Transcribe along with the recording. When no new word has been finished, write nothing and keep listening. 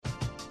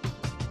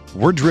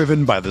We're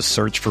driven by the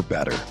search for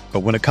better. But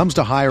when it comes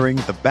to hiring,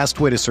 the best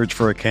way to search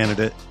for a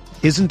candidate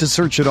isn't to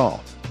search at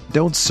all.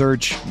 Don't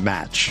search,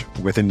 match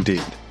with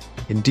Indeed.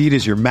 Indeed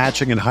is your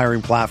matching and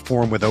hiring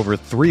platform with over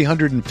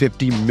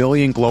 350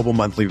 million global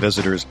monthly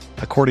visitors,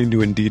 according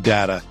to Indeed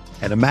data,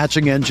 and a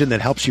matching engine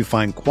that helps you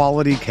find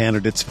quality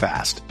candidates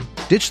fast.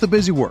 Ditch the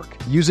busy work.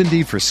 Use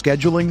Indeed for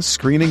scheduling,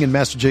 screening, and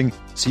messaging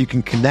so you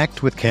can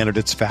connect with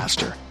candidates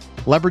faster.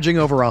 Leveraging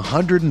over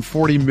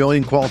 140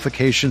 million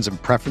qualifications and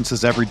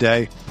preferences every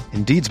day,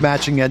 Indeed's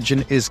matching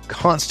engine is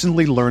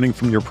constantly learning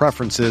from your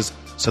preferences,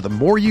 so the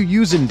more you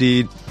use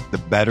Indeed, the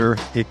better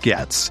it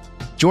gets.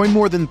 Join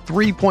more than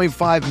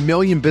 3.5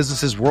 million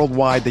businesses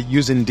worldwide that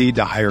use Indeed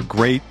to hire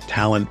great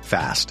talent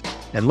fast.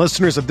 And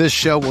listeners of this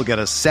show will get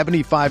a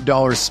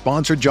 $75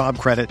 sponsored job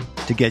credit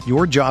to get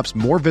your jobs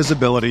more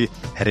visibility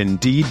at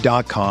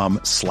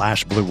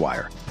Indeed.com/Blue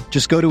Wire.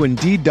 Just go to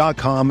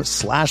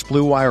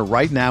Indeed.com/Blue Wire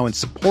right now and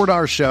support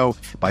our show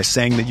by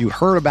saying that you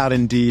heard about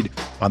Indeed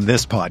on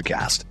this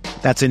podcast.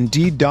 That's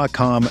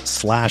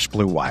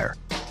Indeed.com/Blue Wire.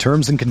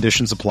 Terms and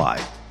conditions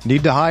apply.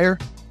 Need to hire?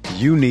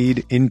 You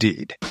need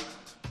Indeed. Do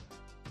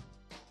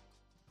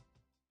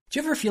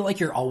you ever feel like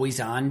you're always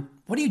on?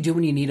 What do you do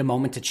when you need a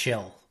moment to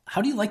chill?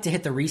 How do you like to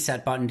hit the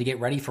reset button to get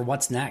ready for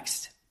what's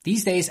next?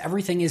 These days,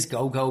 everything is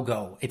go, go,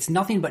 go. It's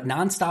nothing but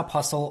nonstop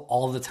hustle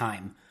all the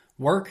time.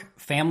 Work,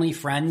 family,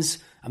 friends,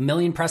 a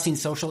million pressing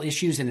social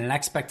issues, and an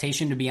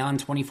expectation to be on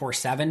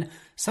 24/7.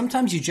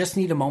 Sometimes you just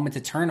need a moment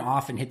to turn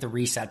off and hit the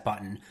reset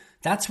button.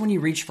 That's when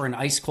you reach for an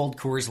ice-cold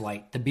Coors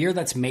Light, the beer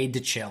that's made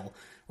to chill.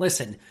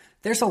 Listen,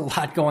 there's a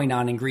lot going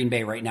on in Green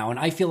Bay right now, and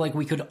I feel like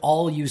we could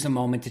all use a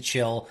moment to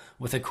chill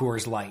with a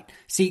Coors Light.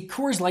 See,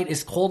 Coors Light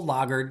is cold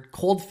lagered,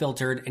 cold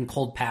filtered, and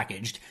cold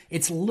packaged.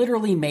 It's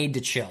literally made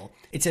to chill.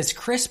 It's as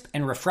crisp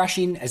and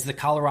refreshing as the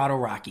Colorado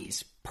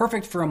Rockies.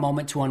 Perfect for a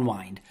moment to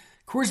unwind.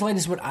 Coors Light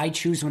is what I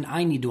choose when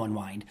I need to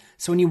unwind.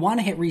 So when you want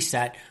to hit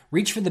reset,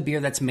 reach for the beer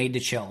that's made to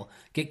chill.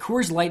 Get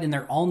Coors Light in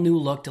their all-new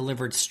look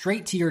delivered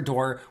straight to your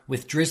door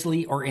with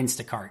Drizzly or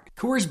Instacart.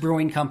 Coors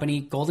Brewing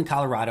Company, Golden,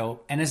 Colorado,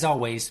 and as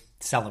always,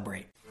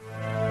 celebrate.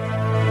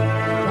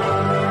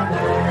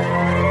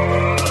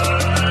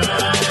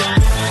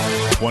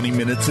 "20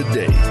 minutes a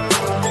day,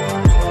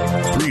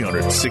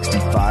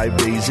 365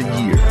 days a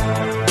year.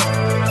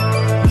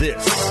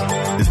 This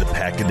is the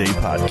Pack-A-Day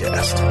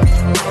Podcast."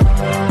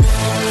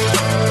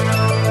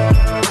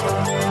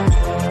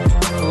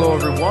 Hello,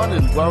 everyone,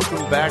 and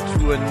welcome back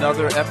to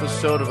another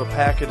episode of a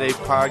Pack-A-Day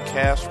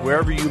Podcast.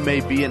 Wherever you may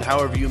be and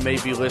however you may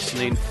be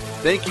listening,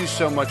 thank you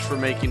so much for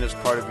making us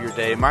part of your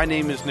day. My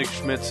name is Nick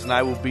Schmitz, and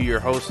I will be your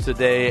host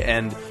today.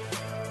 And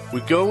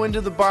we go into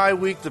the bye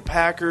week, the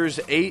Packers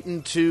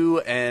 8-2,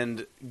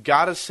 and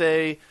gotta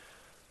say,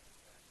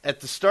 at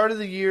the start of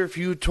the year, if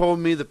you told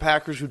me the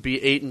Packers would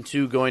be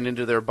 8-2 going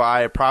into their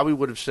bye, I probably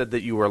would have said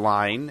that you were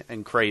lying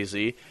and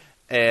crazy.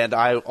 And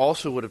I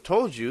also would have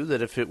told you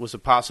that if it was a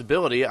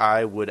possibility,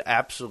 I would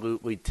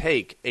absolutely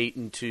take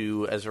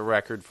 8-2 as a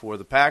record for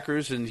the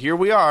Packers. And here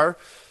we are,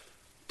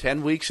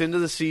 10 weeks into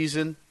the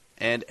season,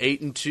 and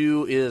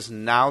 8-2 is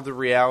now the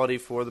reality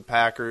for the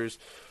Packers.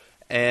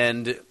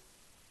 And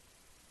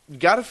you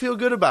got to feel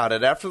good about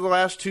it. After the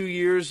last 2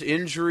 years,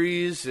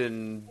 injuries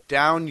and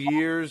down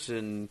years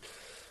and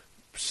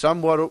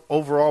somewhat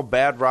overall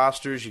bad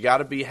rosters, you got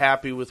to be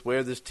happy with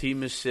where this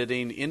team is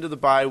sitting into the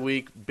bye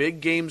week.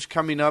 Big games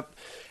coming up,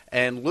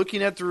 and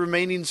looking at the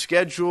remaining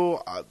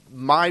schedule,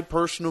 my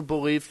personal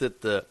belief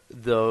that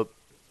the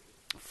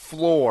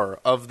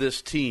floor of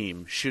this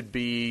team should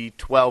be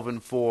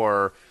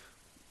 12-4,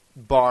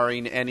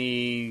 barring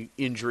any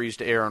injuries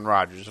to Aaron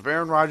Rodgers. If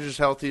Aaron Rodgers is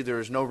healthy, there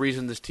is no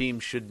reason this team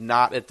should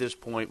not at this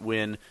point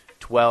win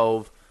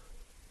 12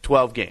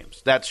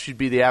 games. That should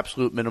be the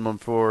absolute minimum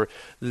for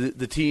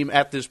the team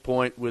at this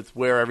point with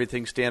where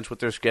everything stands with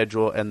their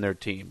schedule and their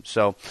team.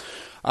 So,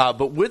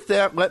 but with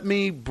that, let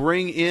me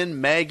bring in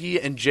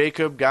Maggie and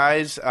Jacob,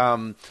 guys.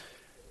 So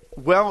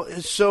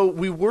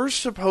we were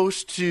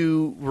supposed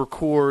to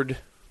record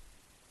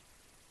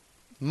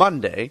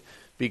Monday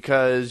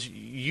because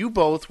you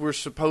both were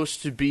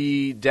supposed to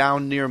be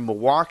down near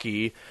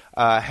Milwaukee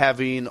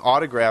having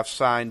autographs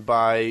signed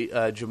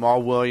by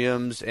Jamal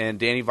Williams and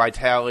Danny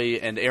Vitale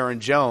and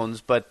Aaron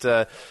Jones, but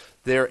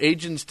their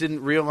agents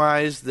didn't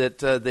realize that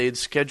they had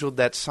scheduled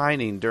that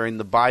signing during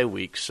the bye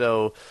week.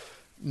 So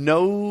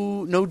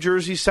no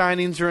jersey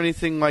signings or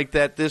anything like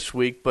that this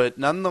week, but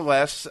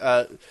nonetheless,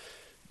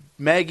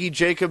 Maggie,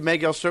 Jacob,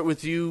 Maggie, I'll start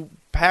with you.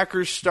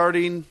 Packers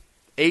starting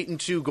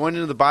 8-2 going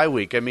into the bye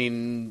week. I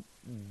mean,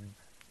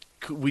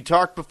 we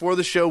talked before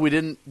the show.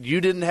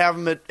 You didn't have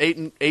them at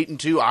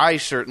 8-2. I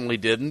certainly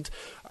didn't.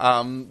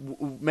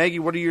 Maggie,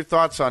 what are your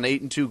thoughts on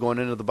 8-2 going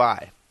into the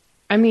bye?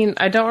 I mean,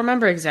 I don't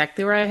remember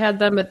exactly where I had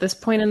them at this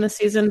point in the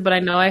season, but I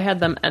know I had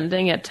them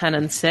ending at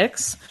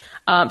 10-6.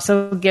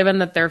 So given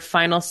that their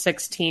final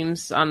 6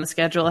 teams on the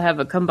schedule have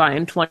a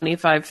combined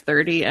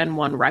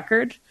 25-30-1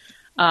 record,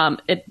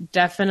 it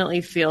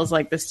definitely feels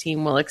like this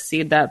team will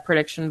exceed that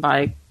prediction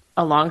by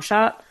a long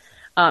shot.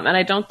 And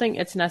I don't think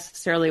it's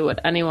necessarily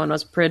what anyone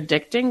was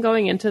predicting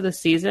going into the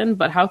season,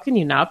 but how can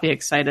you not be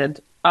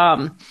excited?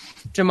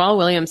 Jamal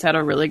Williams had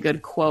a really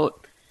good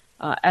quote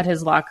at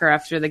his locker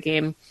after the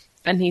game,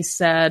 and he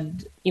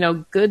said,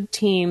 good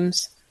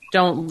teams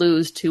don't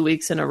lose 2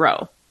 weeks in a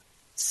row.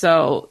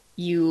 So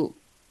you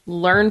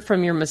learn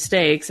from your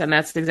mistakes, and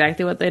that's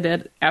exactly what they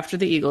did after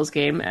the Eagles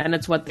game, and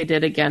it's what they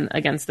did again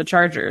against the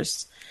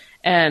Chargers.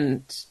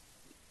 And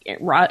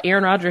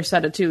Aaron Rodgers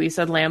said it too. He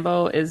said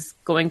Lambeau is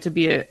going to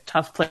be a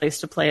tough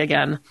place to play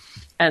again,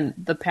 and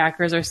the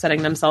Packers are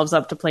setting themselves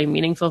up to play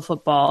meaningful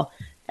football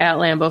at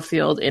Lambeau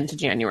Field into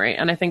January.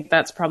 And I think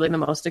that's probably the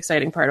most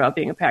exciting part about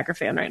being a Packer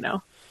fan right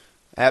now.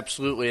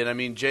 Absolutely. And I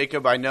mean,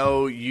 Jacob, I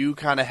know you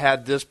kind of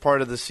had this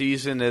part of the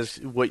season as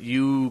what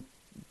you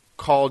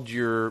called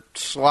your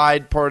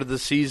slide part of the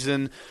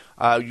season.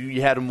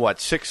 You had them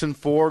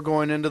 6-4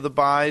 going into the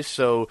bye,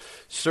 so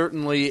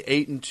certainly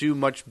 8-2,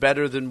 much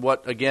better than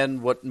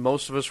what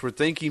most of us were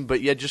thinking.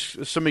 But yeah,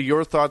 just some of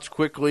your thoughts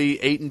quickly.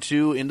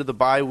 8-2 into the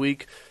bye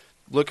week,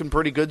 looking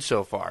pretty good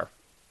so far.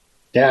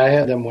 Yeah, I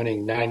had them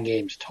winning 9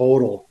 games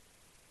total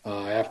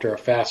after a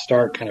fast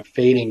start, kind of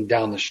fading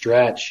down the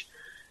stretch,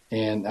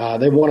 and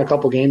they've won a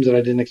couple games that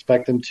I didn't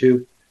expect them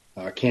to.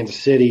 Kansas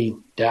City,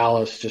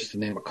 Dallas, just to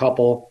name a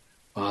couple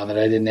that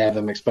I didn't have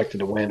them expected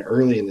to win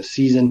early in the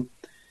season.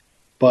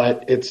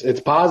 But it's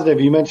positive.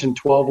 You mentioned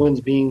 12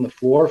 wins being the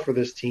floor for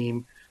this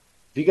team.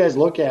 If you guys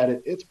look at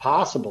it, it's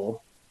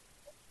possible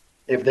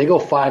if they go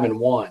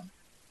 5-1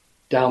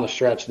 down the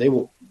stretch, they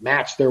will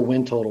match their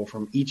win total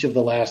from each of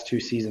the last 2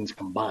 seasons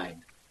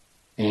combined.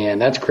 And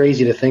that's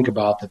crazy to think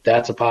about that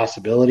that's a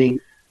possibility.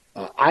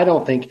 I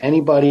don't think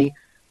anybody,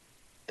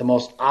 the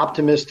most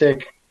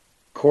optimistic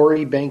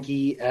Corey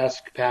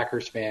Behnke-esque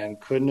Packers fan,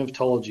 couldn't have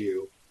told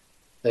you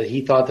that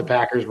he thought the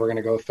Packers were going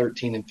to go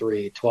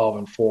 13-3,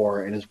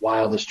 12-4 in his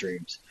wildest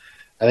dreams.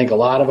 I think a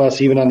lot of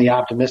us, even on the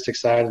optimistic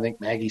side, I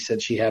think Maggie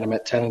said she had them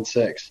at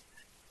 10-6.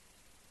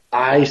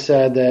 I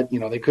said that,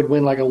 they could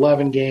win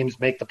 11 games,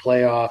 make the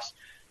playoffs.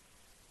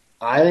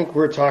 I think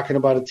we're talking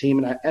about a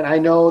team, and I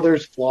know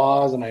there's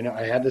flaws, and I know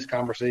I had this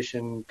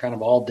conversation kind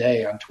of all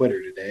day on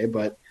Twitter today,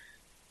 but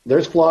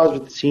there's flaws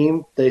with the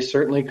team. They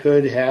certainly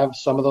could have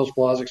some of those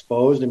flaws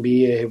exposed and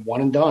be a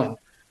one and done.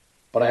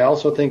 But I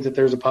also think that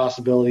there's a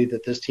possibility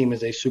that this team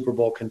is a Super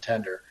Bowl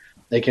contender.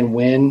 They can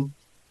win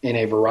in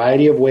a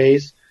variety of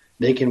ways.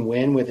 They can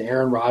win with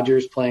Aaron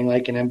Rodgers playing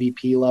like an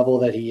MVP level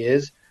that he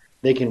is.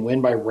 They can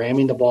win by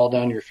ramming the ball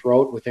down your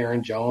throat with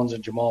Aaron Jones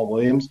and Jamal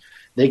Williams.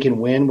 They can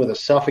win with a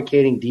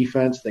suffocating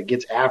defense that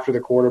gets after the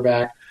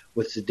quarterback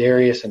with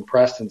Za'Darius and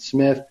Preston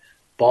Smith,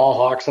 ball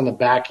hawks on the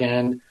back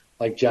end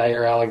like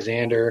Jair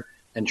Alexander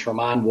and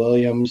Tramon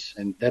Williams.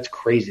 And that's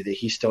crazy that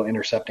he's still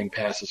intercepting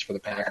passes for the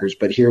Packers.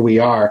 But here we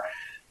are.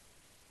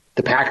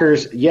 The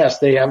Packers, yes,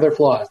 they have their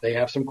flaws. They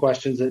have some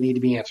questions that need to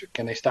be answered.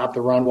 Can they stop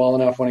the run well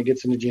enough when it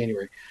gets into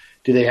January?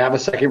 Do they have a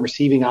second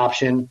receiving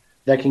option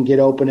that can get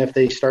open if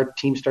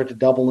teams start to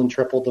double and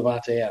triple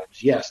Devontae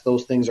Adams? Yes,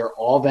 those things are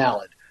all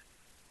valid.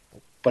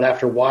 But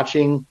after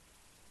watching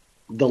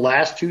the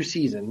last 2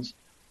 seasons,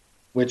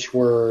 which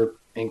were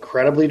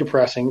incredibly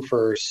depressing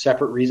for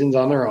separate reasons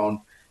on their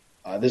own,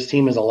 this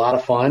team is a lot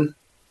of fun.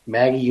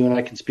 Maggie, you and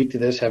I can speak to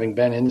this, having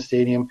been in the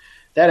stadium.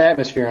 That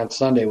atmosphere on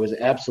Sunday was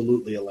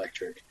absolutely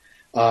electric.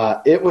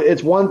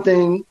 It's one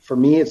thing for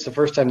me. It's the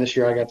first time this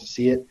year I got to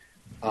see it.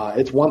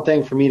 It's one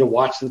thing for me to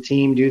watch the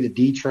team do the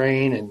D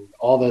train and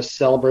all the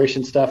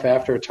celebration stuff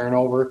after a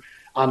turnover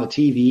on the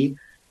TV.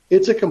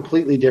 It's a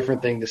completely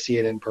different thing to see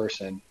it in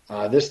person.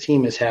 This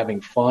team is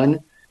having fun.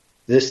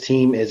 This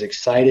team is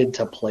excited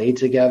to play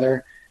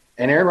together.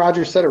 And Aaron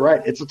Rodgers said it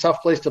right. It's a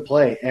tough place to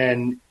play.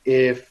 And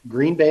if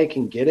Green Bay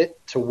can get it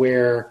to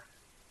where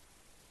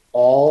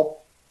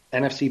all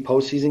NFC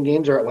postseason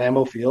games are at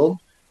Lambeau Field,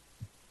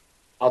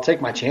 I'll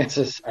take my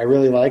chances. I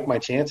really like my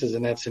chances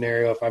in that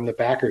scenario if I'm the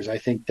Packers. I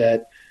think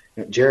that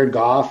Jared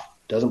Goff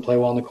doesn't play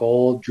well in the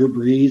cold. Drew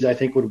Brees, I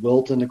think, would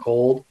wilt in the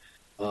cold.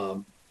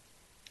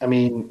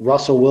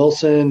 Russell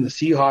Wilson, the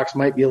Seahawks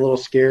might be a little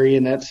scary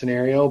in that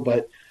scenario,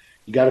 but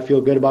you got to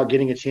feel good about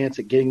getting a chance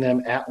at getting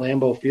them at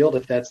Lambeau Field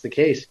if that's the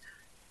case.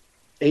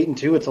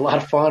 8-2, it's a lot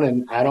of fun,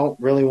 and I don't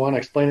really want to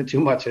explain it too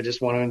much. I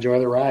just want to enjoy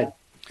the ride.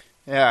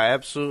 Yeah,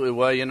 absolutely.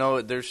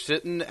 Well, they're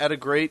sitting at a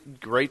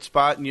great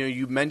spot. And,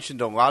 you mentioned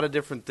a lot of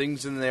different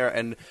things in there.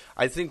 And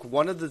I think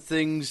one of the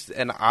things,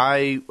 and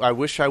I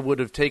wish I would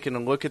have taken a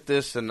look at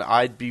this, and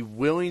I'd be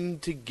willing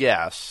to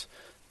guess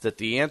that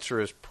the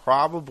answer is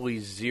probably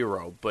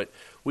 0. But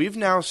we've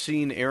now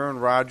seen Aaron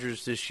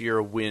Rodgers this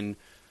year win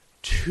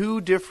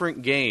 2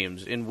 different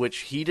games in which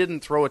he didn't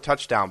throw a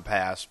touchdown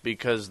pass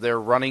because their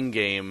running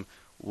game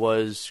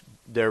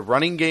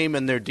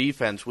and their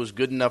defense was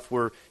good enough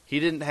where he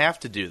didn't have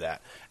to do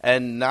that.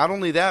 And not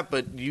only that,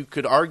 but you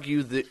could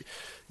argue that,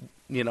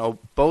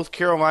 both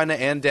Carolina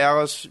and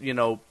Dallas,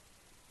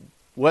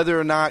 whether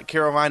or not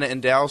Carolina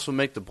and Dallas will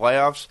make the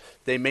playoffs,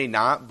 they may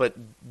not, but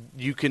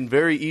you can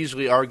very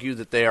easily argue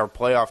that they are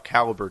playoff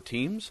caliber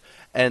teams.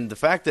 And the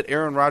fact that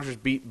Aaron Rodgers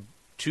beat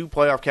two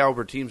playoff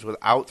caliber teams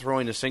without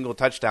throwing a single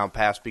touchdown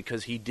pass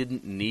because he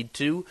didn't need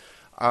to.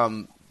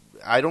 When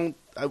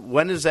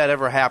has that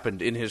ever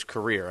happened in his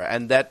career?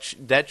 And that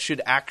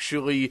should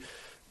actually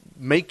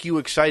make you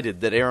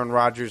excited that Aaron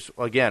Rodgers,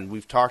 again,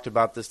 we've talked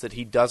about this, that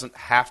he doesn't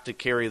have to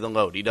carry the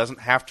load. He doesn't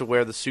have to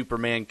wear the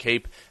Superman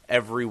cape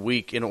every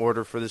week in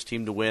order for this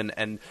team to win.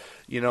 And,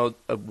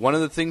 one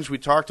of the things we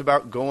talked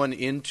about going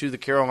into the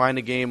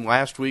Carolina game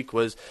last week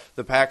was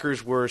the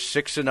Packers were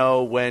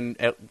 6-0 when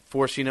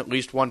forcing at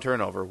least one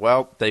turnover.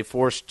 Well, they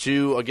forced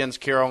two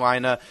against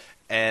Carolina,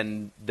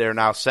 and they're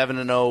now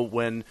 7-0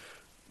 when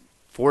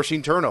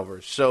forcing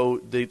turnovers.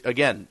 So,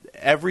 again,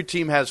 every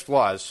team has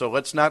flaws. So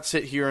let's not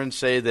sit here and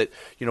say that,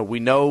 we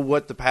know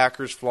what the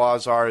Packers'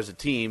 flaws are as a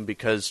team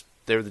because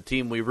they're the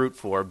team we root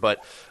for.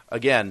 But,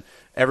 again,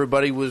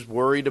 everybody was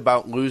worried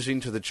about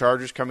losing to the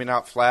Chargers coming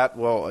out flat.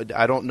 Well,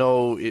 I don't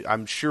know.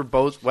 I'm sure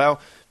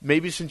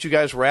maybe since you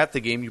guys were at the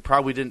game, you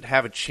probably didn't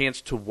have a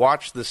chance to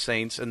watch the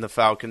Saints and the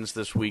Falcons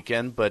this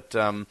weekend. But,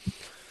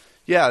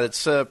 yeah,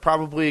 it's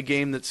probably a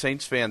game that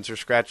Saints fans are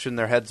scratching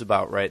their heads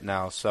about right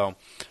now. So,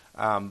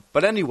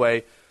 but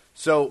anyway,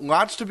 so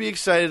lots to be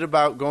excited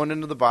about going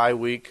into the bye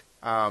week.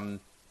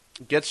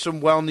 Get some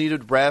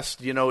well-needed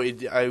rest.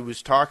 I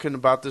was talking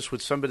about this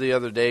with somebody the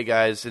other day,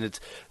 guys, and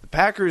the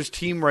Packers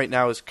team right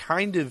now is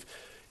kind of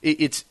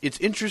it's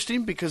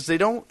interesting because they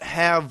don't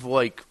have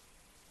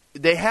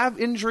they have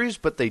injuries,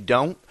 but they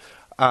don't.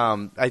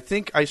 I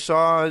think I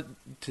saw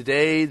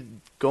today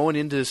going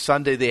into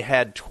Sunday they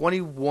had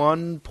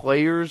 21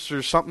 players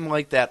or something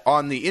like that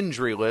on the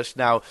injury list.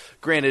 Now,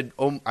 granted,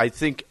 I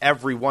think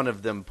every one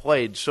of them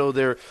played, so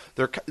they're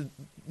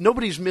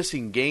nobody's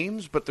missing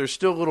games, but they're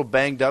still a little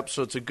banged up.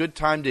 So it's a good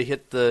time to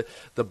hit the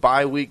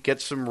bye week,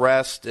 get some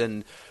rest,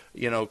 and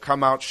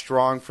come out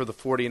strong for the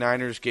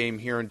 49ers game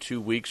here in 2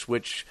 weeks,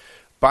 which,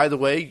 by the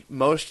way,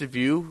 most of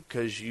you,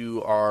 because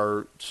you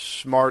are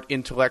smart,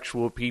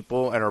 intellectual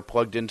people and are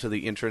plugged into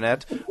the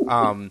internet,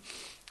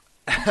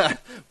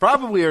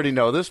 probably already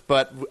know this,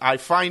 but I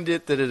find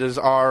it that it is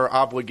our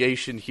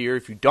obligation here,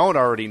 if you don't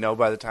already know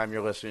by the time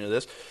you're listening to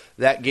this,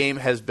 that game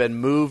has been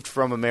moved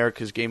from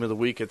America's Game of the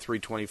Week at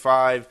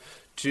 3:25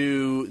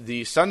 to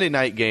the Sunday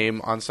night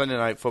game on Sunday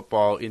Night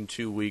Football in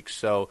 2 weeks.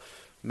 So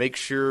make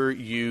sure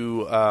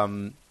you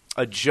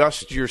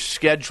adjust your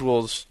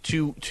schedules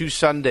to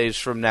Sundays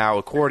from now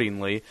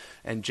accordingly.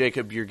 And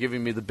Jacob, you're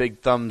giving me the big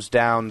thumbs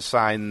down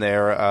sign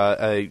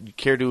there.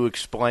 Care to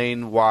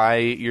explain why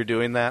you're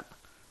doing that?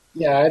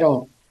 Yeah, I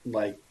don't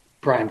like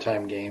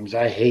primetime games.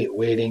 I hate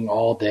waiting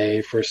all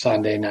day for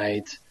Sunday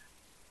night.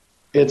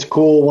 It's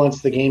cool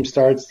once the game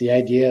starts, the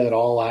idea that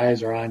all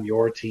eyes are on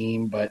your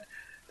team, but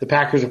the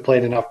Packers have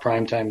played enough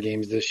primetime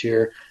games this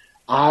year.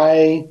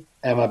 I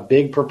am a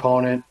big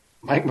proponent.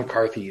 Mike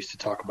McCarthy used to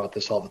talk about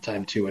this all the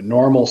time too, a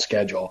normal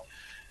schedule.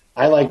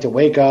 I like to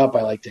wake up.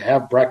 I like to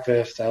have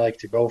breakfast. I like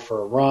to go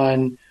for a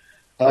run.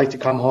 I like to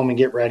come home and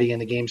get ready,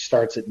 and the game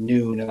starts at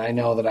noon, and I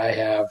know that I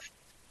have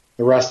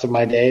the rest of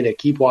my day to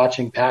keep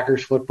watching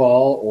Packers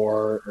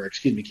football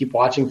keep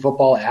watching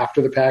football after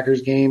the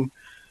Packers game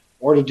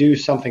or to do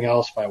something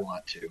else if I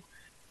want to.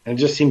 And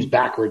it just seems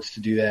backwards to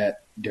do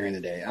that during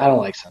the day. I don't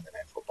like Sunday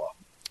Night Football.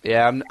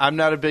 Yeah, I'm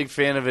not a big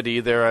fan of it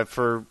either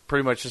for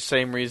pretty much the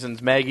same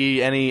reasons.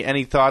 Maggie,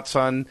 any thoughts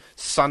on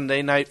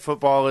Sunday Night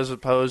Football as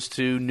opposed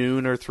to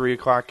noon or 3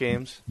 o'clock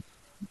games?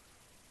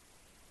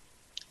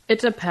 It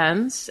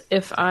depends.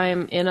 If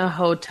I'm in a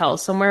hotel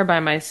somewhere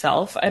by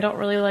myself, I don't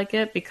really like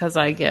it because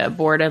I get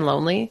bored and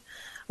lonely.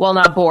 Well,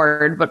 not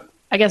bored, but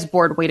I guess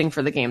bored waiting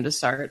for the game to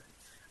start.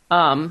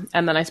 And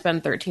then I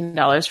spend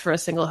 $13 for a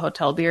single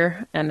hotel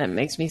beer, and it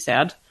makes me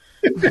sad.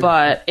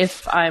 But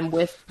if I'm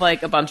with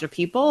a bunch of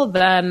people,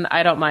 then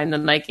I don't mind the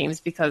night games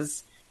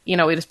because, we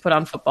just put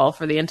on football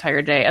for the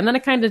entire day. And then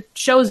it kind of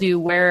shows you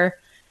where,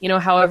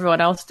 how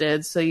everyone else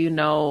did, so you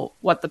know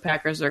what the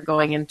Packers are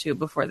going into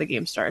before the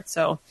game starts.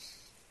 So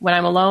when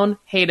I'm alone,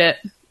 hate it.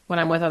 When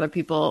I'm with other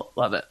people,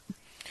 love it.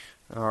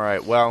 All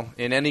right. Well,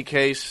 in any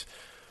case,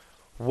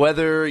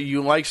 whether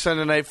you like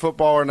Sunday Night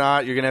Football or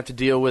not, you're going to have to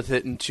deal with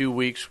it in 2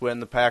 weeks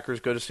when the Packers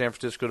go to San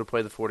Francisco to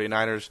play the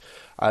 49ers.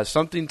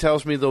 Something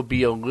tells me they'll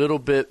be a little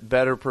bit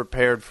better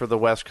prepared for the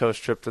West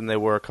Coast trip than they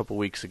were a couple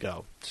weeks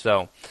ago.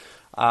 So,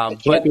 they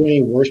can't be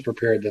any worse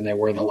prepared than they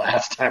were the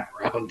last time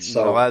around.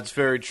 So well, that's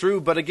very true.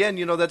 But again,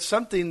 that's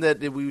something that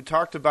we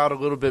talked about a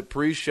little bit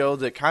pre-show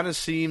that kind of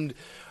seemed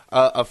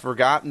a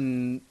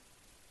forgotten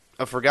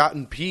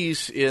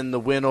piece in the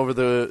win over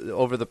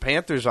the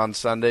Panthers on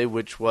Sunday,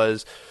 which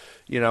was,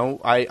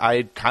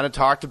 I kind of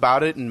talked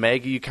about it, and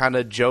Maggie, you kind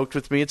of joked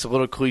with me. It's a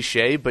little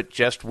cliche, but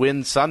just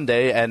win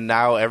Sunday, and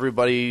now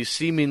everybody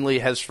seemingly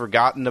has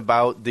forgotten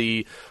about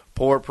the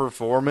poor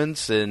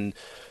performance, and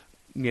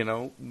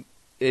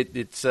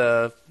it's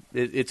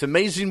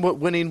amazing what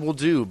winning will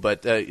do.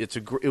 But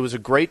it was a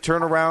great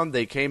turnaround.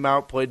 They came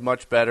out, played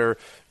much better.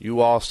 You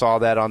all saw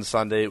that on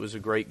Sunday. It was a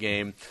great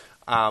game.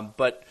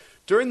 But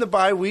during the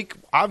bye week,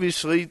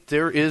 obviously,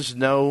 there is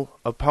no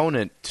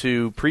opponent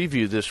to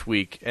preview this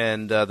week,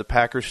 and the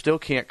Packers still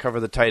can't cover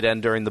the tight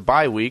end during the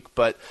bye week.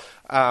 But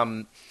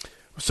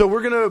So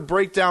we're going to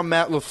break down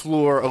Matt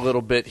LaFleur a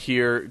little bit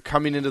here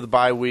coming into the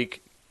bye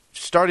week,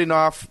 starting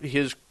off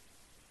his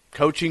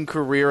coaching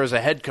career as a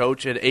head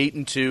coach at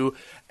 8-2,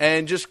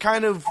 and just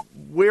kind of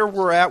where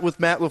we're at with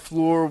Matt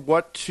LaFleur,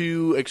 what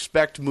to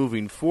expect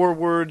moving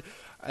forward,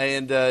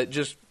 and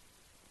just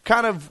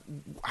kind of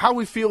how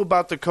we feel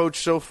about the coach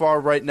so far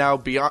right now.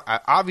 Beyond,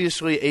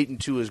 obviously,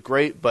 8-2 is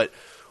great, but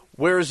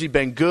where has he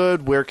been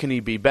good? Where can he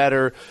be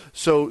better?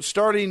 So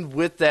starting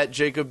with that,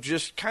 Jacob,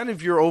 just kind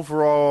of your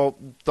overall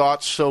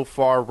thoughts so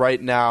far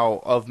right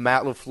now of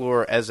Matt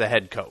LaFleur as a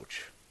head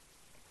coach.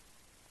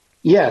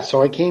 Yeah,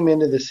 so I came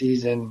into the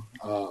season,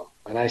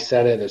 and I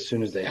said it as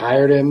soon as they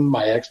hired him.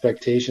 My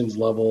expectations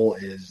level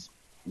is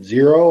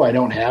 0. I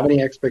don't have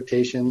any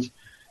expectations.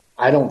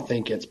 I don't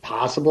think it's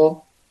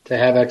possible to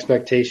have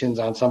expectations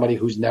on somebody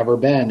who's never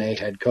been a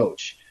head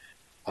coach.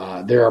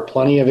 There are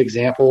plenty of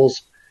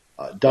examples.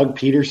 Doug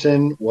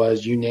Peterson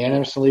was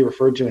unanimously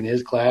referred to in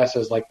his class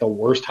as like the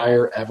worst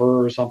hire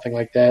ever or something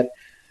like that.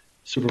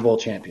 Super Bowl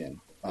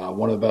champion,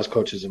 one of the best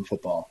coaches in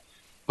football.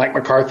 Mike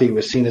McCarthy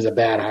was seen as a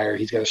bad hire.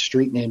 He's got a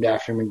street named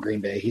after him in Green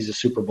Bay. He's a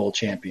Super Bowl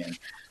champion.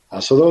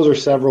 So those are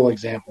several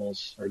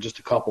examples, or just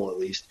a couple at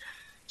least.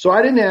 So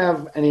I didn't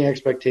have any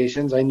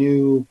expectations. I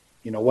knew,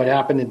 what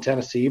happened in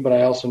Tennessee, but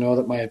I also know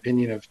that my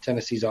opinion of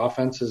Tennessee's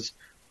offense is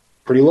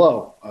pretty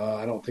low.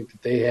 I don't think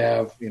that they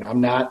have,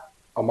 I'm not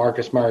a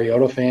Marcus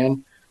Mariota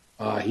fan.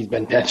 He's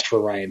been benched for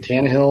Ryan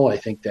Tannehill. I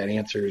think that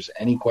answers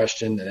any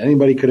question that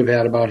anybody could have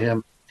had about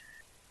him.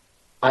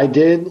 I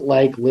did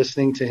like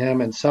listening to him,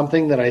 and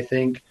something that I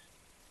think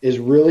is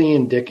really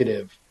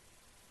indicative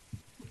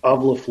of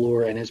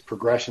LaFleur and his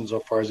progression so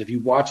far is if you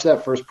watch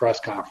that first press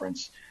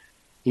conference,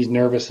 he's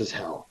nervous as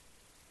hell.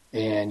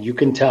 And you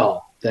can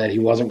tell that he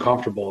wasn't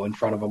comfortable in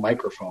front of a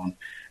microphone.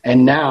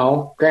 And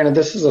now, granted,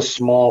 this is a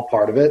small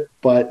part of it,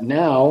 but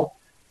now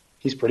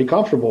he's pretty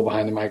comfortable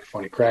behind the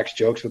microphone. He cracks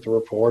jokes with the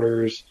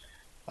reporters.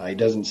 He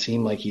doesn't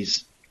seem like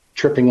he's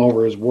tripping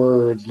over his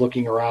words,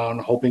 looking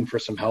around, hoping for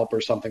some help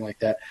or something like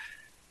that.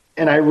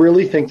 And I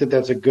really think that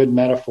that's a good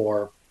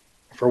metaphor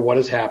for what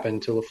has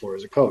happened to LaFleur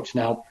as a coach.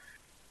 Now,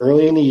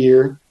 early in the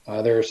year,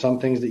 there are some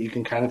things that you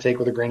can kind of take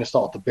with a grain of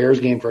salt. The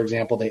Bears game, for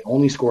example, they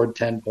only scored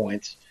 10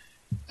 points,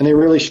 and they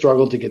really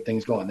struggled to get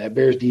things going. That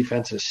Bears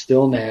defense is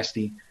still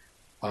nasty,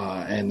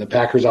 and the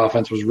Packers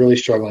offense was really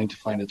struggling to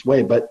find its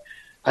way. But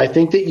I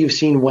think that you've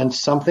seen when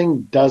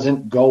something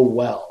doesn't go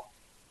well,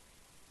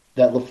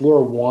 that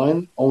LaFleur,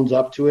 1, owns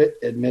up to it,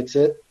 admits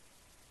it,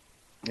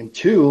 and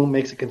 2,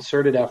 makes a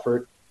concerted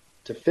effort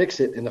to fix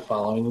it in the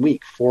following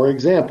week. For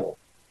example,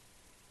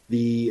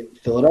 the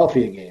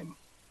Philadelphia game.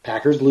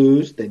 Packers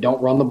lose. They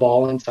don't run the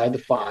ball inside the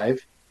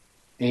 5.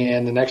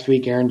 And the next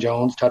week, Aaron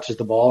Jones touches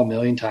the ball 1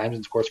 million times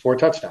and scores 4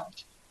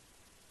 touchdowns.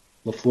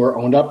 LaFleur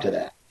owned up to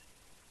that.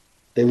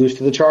 They lose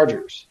to the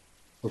Chargers.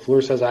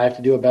 LaFleur says, I have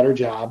to do a better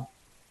job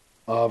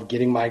of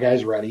getting my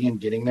guys ready and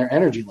getting their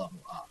energy level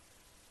up,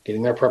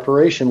 getting their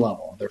preparation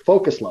level, their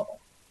focus level.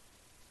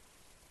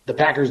 The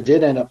Packers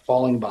did end up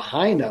falling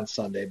behind on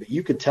Sunday, but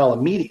you could tell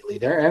immediately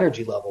their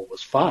energy level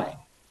was fine.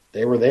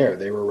 They were there.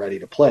 They were ready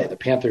to play. The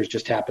Panthers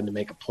just happened to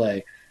make a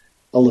play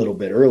a little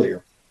bit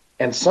earlier.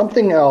 And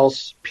something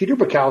else, Peter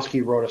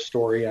Bukowski wrote a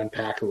story on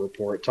Packer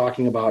Report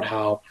talking about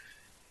how,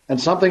 and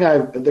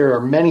there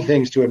are many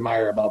things to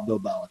admire about Bill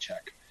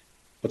Belichick,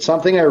 but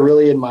something I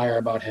really admire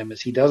about him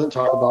is he doesn't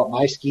talk about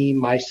my scheme,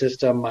 my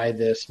system, my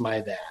this,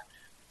 my that.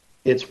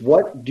 It's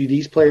what do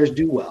these players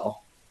do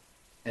well,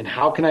 and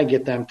how can I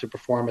get them to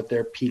perform at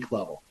their peak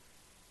level?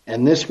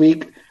 And this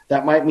week,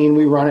 that might mean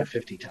we run it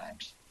 50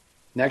 times.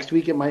 Next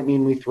week, it might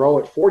mean we throw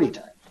it 40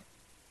 times.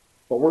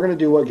 But we're going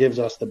to do what gives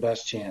us the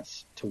best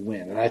chance to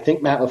win. And I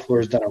think Matt LaFleur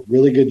has done a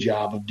really good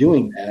job of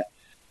doing that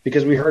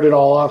because we heard it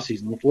all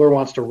offseason. LaFleur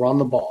wants to run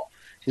the ball.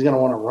 He's going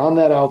to want to run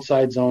that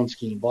outside zone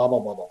scheme, blah, blah,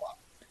 blah, blah, blah.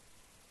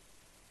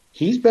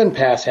 He's been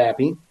pass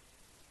happy.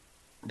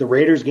 The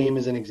Raiders game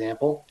is an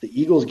example.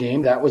 The Eagles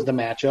game, that was the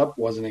matchup,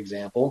 was an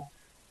example.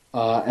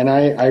 And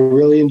I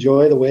really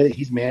enjoy the way that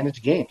he's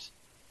managed games.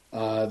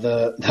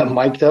 The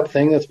mic'd up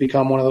thing that's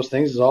become one of those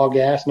things is all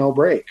gas, no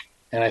brake.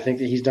 And I think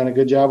that he's done a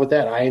good job with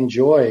that. I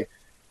enjoy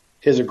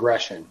his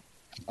aggression.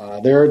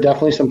 There are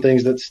definitely some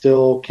things that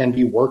still can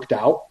be worked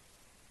out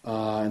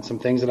and some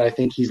things that I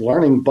think he's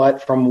learning.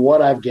 But from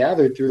what I've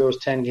gathered through those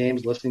 10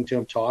 games, listening to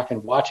him talk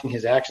and watching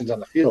his actions on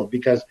the field,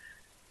 because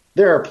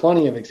there are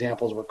plenty of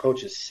examples where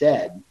coaches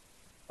said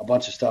a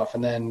bunch of stuff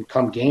and then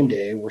come game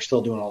day, we're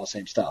still doing all the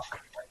same stuff.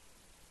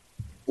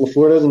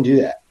 LaFleur doesn't do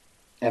that.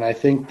 And I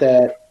think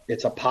that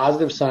it's a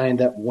positive sign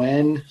that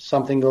when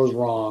something goes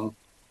wrong,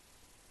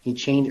 he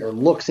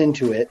looks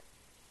into it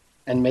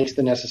and makes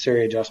the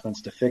necessary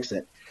adjustments to fix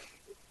it.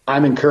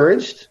 I'm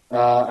encouraged.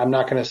 I'm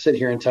not going to sit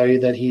here and tell you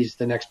that he's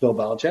the next Bill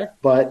Belichick,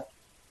 but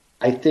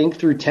I think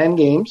through 10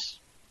 games,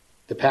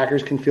 the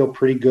Packers can feel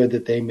pretty good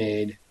that they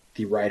made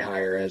the right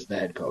hire as the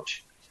head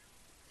coach.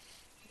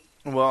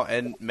 Well,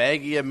 and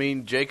Maggie, I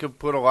mean, Jacob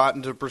put a lot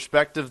into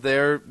perspective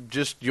there.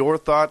 Just your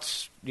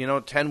thoughts,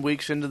 10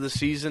 weeks into the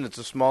season, it's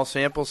a small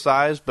sample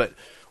size, but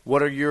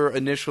what are your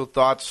initial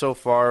thoughts so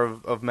far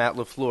of Matt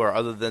LaFleur,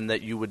 other than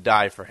that you would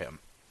die for him?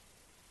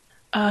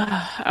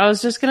 I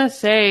was just going to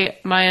say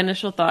my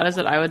initial thought is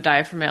that I would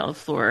die for Matt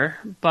LaFleur,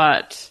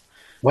 but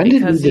when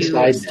did you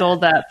decide you stole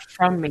that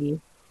from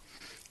me.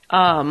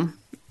 That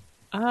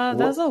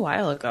was a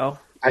while ago.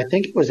 I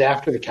think it was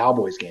after the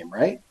Cowboys game,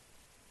 right?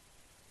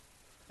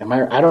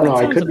 I don't know.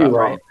 I could be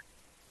wrong. Right.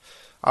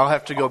 I'll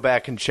have to go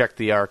back and check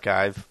the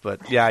archive,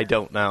 but yeah, I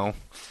don't know.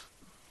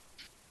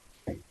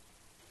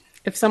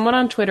 If someone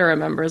on Twitter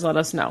remembers, let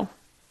us know.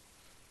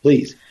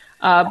 Please.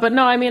 But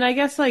no, I mean, I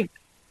guess like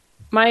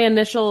my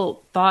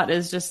initial thought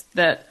is just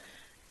that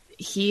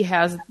he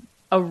has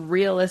a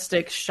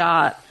realistic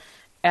shot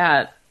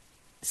at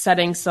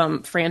setting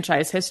some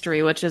franchise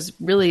history, which is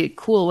really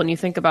cool when you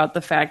think about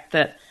the fact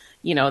that,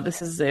 you know,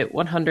 this is a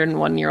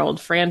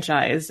 101-year-old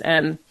franchise.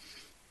 And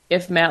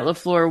if Matt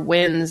LaFleur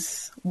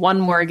wins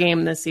one more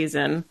game this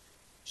season,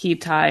 he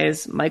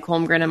ties Mike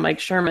Holmgren and Mike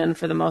Sherman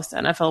for the most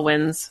NFL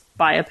wins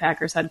by a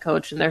Packers head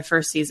coach in their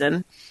first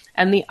season.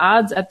 And the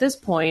odds at this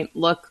point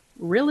look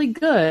really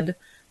good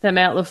that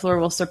Matt LaFleur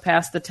will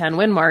surpass the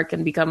 10-win mark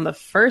and become the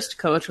first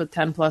coach with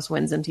 10-plus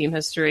wins in team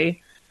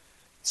history.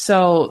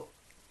 So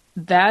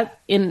that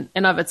in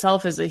and of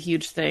itself is a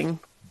huge thing.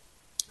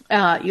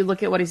 You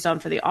look at what he's done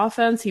for the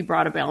offense. He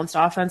brought a balanced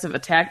offensive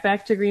attack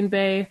back to Green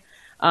Bay.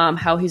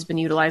 How he's been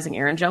utilizing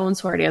Aaron Jones,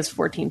 who already has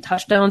 14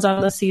 touchdowns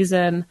on the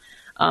season.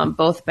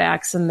 Both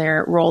backs in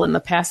their role in the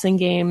passing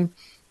game.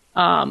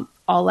 All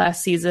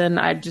last season,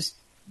 I just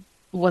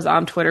was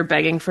on Twitter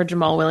begging for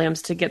Jamal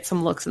Williams to get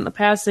some looks in the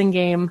passing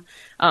game.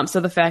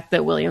 So the fact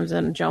that Williams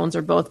and Jones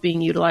are both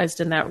being utilized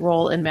in that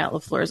role in Matt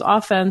LaFleur's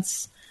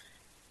offense,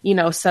 you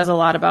know, says a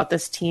lot about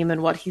this team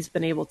and what he's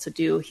been able to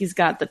do. He's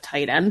got the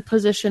tight end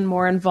position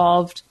more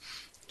involved.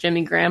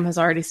 Jimmy Graham has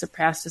already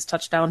surpassed his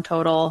touchdown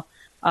total.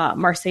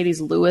 Mercedes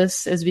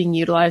Lewis is being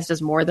utilized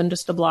as more than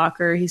just a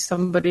blocker. He's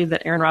somebody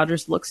that Aaron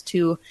Rodgers looks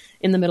to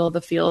in the middle of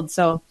the field.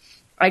 So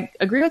I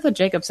agree with what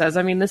Jacob says.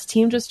 I mean, this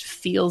team just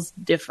feels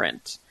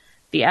different.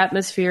 The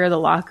atmosphere, the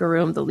locker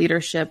room, the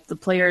leadership, the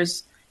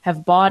players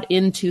have bought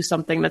into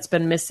something that's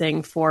been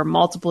missing for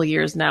multiple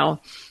years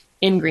now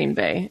in Green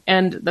Bay.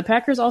 And the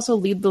Packers also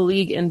lead the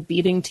league in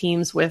beating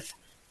teams with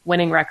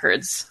winning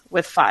records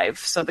with 5.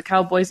 So the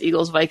Cowboys,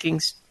 Eagles,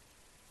 Vikings,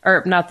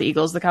 or not the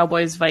Eagles, the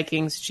Cowboys,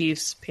 Vikings,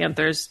 Chiefs,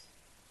 Panthers.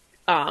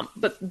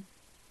 But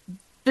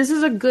this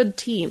is a good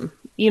team,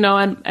 you know,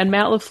 and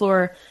Matt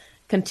LaFleur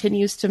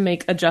continues to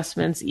make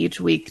adjustments each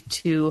week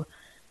to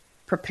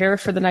prepare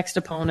for the next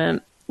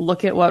opponent,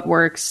 look at what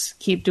works,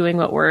 keep doing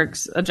what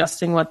works,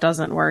 adjusting what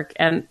doesn't work.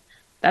 And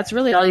that's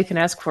really all you can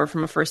ask for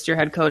from a first-year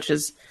head coach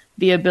is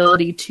the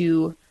ability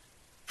to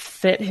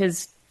fit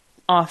his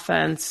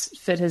offense,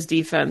 fit his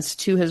defense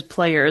to his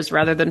players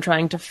rather than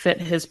trying to fit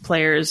his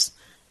players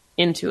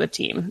into a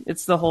team.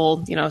 It's the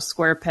whole, you know,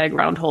 square peg,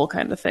 round hole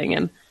kind of thing.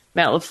 And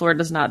Matt LaFleur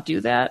does not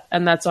do that.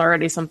 And that's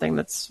already something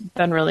that's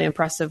been really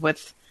impressive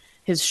with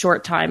his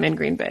short time in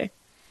Green Bay.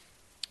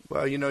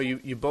 Well, you know,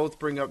 you both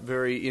bring up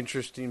very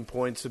interesting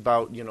points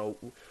about, you know,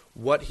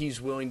 what he's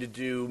willing to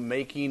do,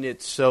 making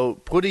it so,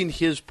 putting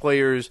his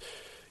players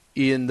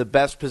in the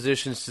best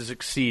positions to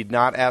succeed,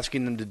 not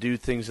asking them to do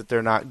things that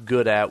they're not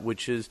good at,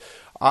 which is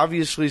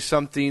obviously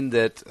something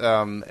that,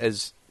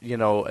 as you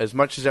know, as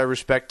much as I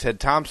respect Ted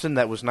Thompson,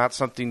 that was not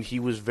something he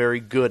was very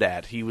good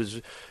at. He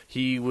was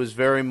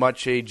very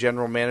much a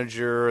general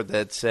manager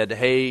that said,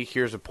 hey,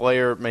 here's a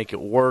player, make it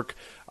work.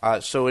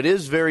 So it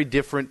is very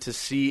different to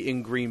see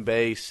in Green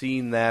Bay,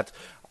 seeing that.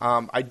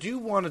 I do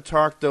want to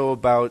talk, though,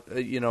 about,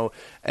 you know,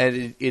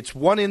 and it's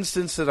one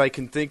instance that I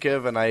can think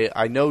of, and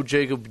I know,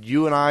 Jacob,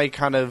 you and I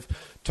kind of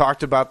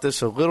talked about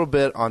this a little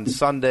bit on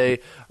Sunday,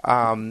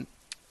 and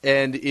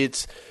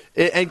it's –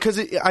 and because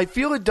I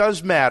feel it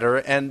does matter,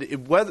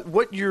 and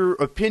what your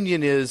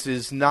opinion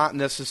is not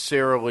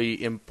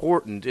necessarily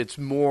important. It's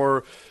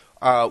more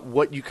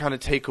what you kind of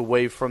take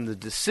away from the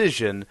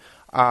decision,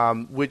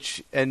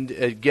 which, and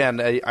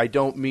again, I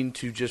don't mean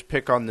to just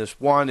pick on this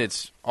one.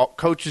 It's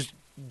coaches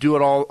do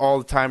it all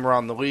the time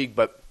around the league,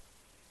 but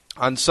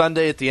on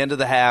Sunday at the end of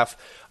the half,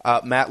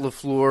 Matt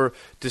LaFleur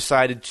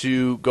decided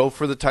to go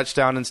for the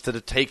touchdown instead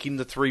of taking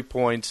the 3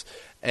 points.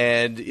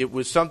 And it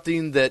was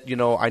something that, you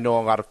know, I know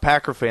a lot of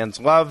Packer fans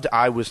loved.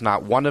 I was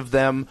not one of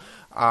them.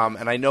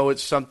 And I know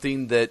it's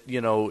something that, you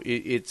know,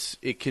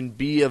 it can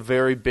be a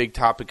very big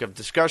topic of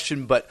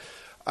discussion. But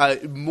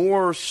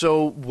more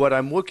so what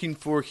I'm looking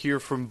for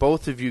here from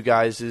both of you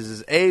guys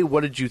is A,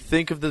 what did you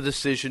think of the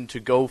decision to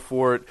go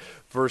for it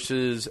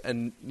versus,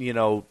 and you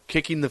know,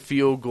 kicking the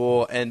field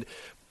goal and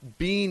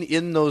being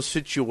in those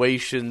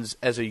situations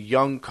as a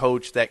young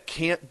coach that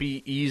can't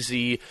be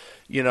easy,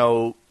 you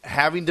know,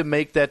 having to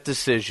make that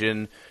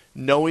decision,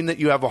 knowing that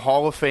you have a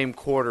Hall of Fame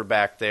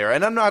quarterback there.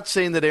 And I'm not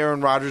saying that Aaron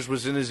Rodgers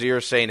was in his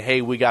ear saying,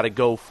 hey, we got to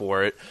go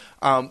for it.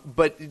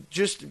 But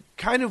just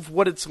kind of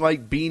what it's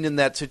like being in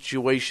that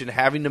situation,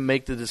 having to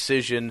make the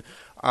decision.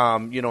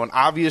 You know, and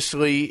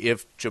obviously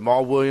if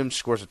Jamal Williams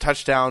scores a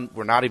touchdown,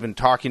 we're not even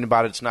talking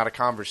about it. It's not a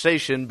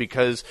conversation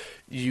because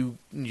you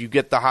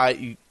get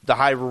the the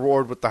high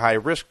reward with the high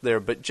risk there.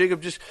 But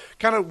Jacob, just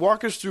kind of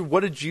walk us through, what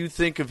did you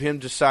think of him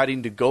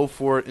deciding to go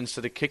for it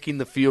instead of kicking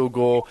the field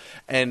goal,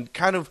 and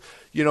kind of,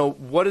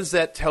 what does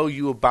that tell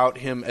you about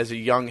him as a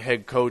young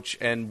head coach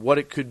and what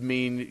it could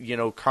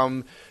mean,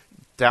 come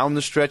down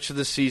the stretch of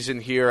the season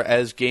here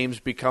as games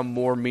become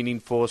more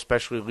meaningful,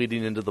 especially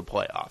leading into the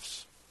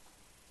playoffs?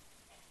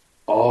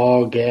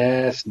 All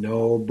gas,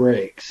 no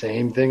brakes.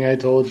 Same thing I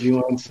told you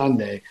on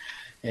Sunday.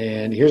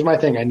 And here's my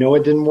thing. I know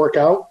it didn't work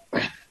out.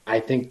 I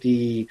think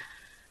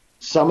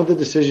some of the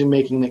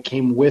decision-making that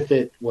came with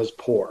it was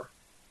poor.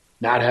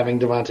 Not having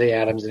Davante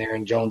Adams and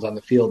Aaron Jones on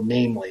the field,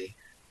 namely,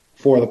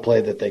 for the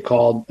play that they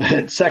called.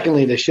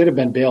 Secondly, they should have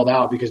been bailed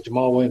out because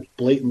Jamal Williams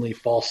blatantly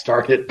false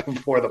started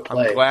before the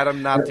play. I'm glad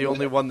I'm not the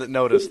only one that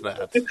noticed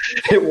that.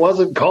 It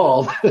wasn't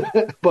called.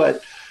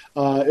 But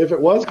if it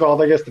was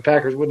called, I guess the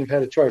Packers wouldn't have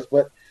had a choice.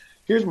 But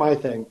here's my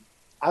thing.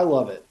 I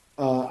love it.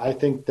 I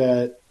think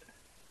that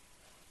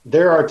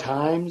there are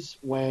times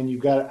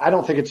when I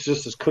don't think it's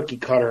just as cookie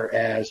cutter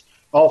as,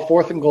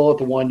 4th and goal at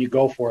the 1, you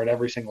go for it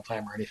every single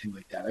time or anything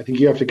like that. I think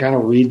you have to kind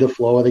of read the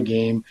flow of the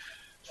game.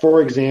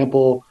 For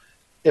example,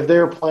 if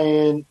they're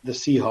playing the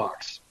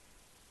Seahawks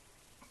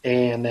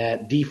and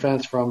that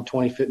defense from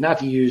 2015, not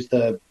to use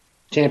the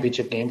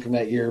championship game from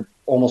that year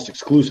almost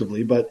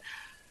exclusively, but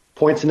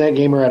points in that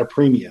game are at a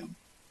premium.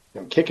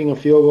 Kicking a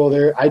field goal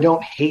there, I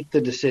don't hate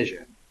the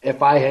decision.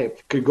 If I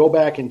could go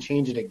back and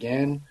change it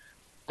again,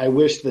 I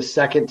wish the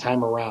second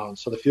time around,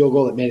 so the field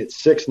goal that made it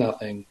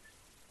 6-0,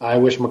 I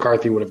wish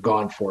McCarthy would have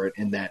gone for it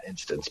in that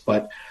instance.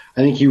 But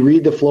I think you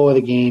read the flow of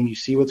the game, you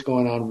see what's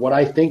going on. What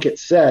I think it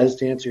says,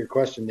 to answer your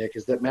question, Nick,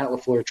 is that Matt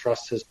LaFleur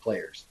trusts his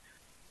players.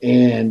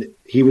 And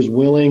he was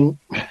willing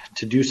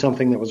to do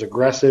something that was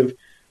aggressive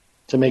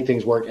to make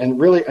things work. And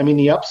really,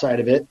 the upside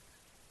of it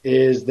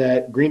is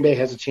that Green Bay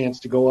has a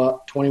chance to go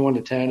up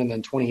 21-10 and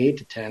then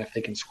 28-10 if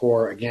they can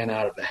score again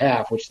out of the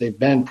half, which they've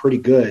been pretty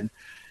good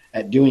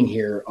at doing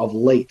here of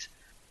late.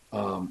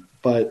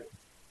 But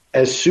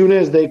as soon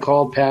as they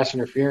called pass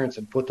interference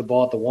and put the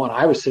ball at the 1,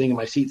 I was sitting in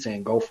my seat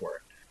saying, go for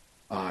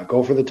it.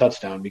 Go for the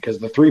touchdown, because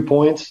the 3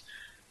 points,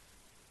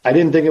 I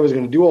didn't think it was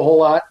going to do a whole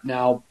lot.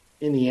 Now,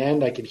 in the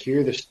end, I could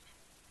hear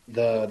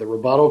the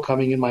rebuttal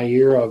coming in my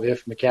ear of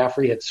if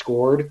McCaffrey had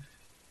scored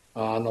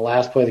on the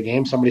last play of the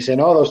game, somebody saying,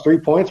 those 3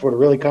 points would have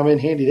really come in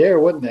handy there,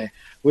 wouldn't they?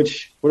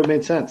 Which would have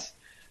made sense.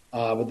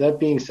 But that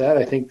being said,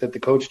 I think that the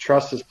coach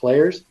trusts his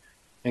players.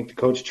 I think the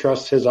coach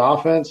trusts his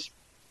offense.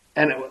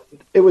 And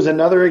it was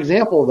another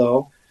example,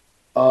 though,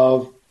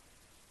 of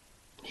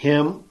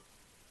him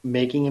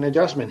making an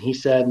adjustment. He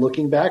said,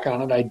 looking back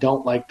on it, I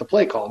don't like the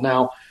play call.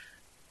 Now,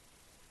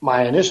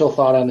 my initial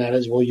thought on that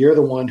is, well, you're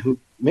the one who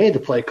made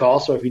the play call,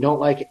 so if you don't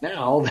like it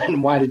now,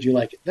 then why did you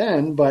like it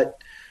then? But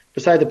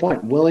beside the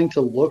point, willing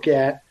to look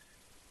at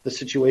the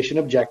situation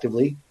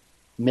objectively,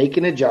 make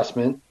an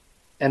adjustment,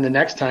 and the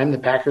next time the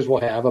Packers will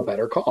have a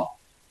better call.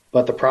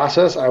 But the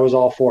process, I was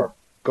all for.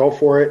 Go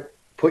for it.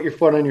 Put your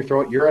foot on your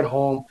throat. You're at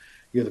home.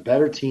 You're the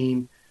better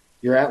team.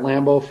 You're at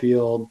Lambeau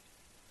Field.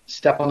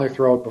 Step on their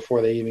throat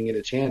before they even get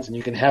a chance. And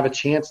you can have a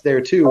chance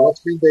there, too. What's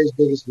Green Bay's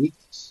biggest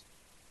weakness?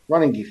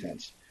 Running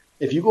defense.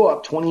 If you go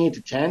up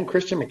 28-10,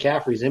 Christian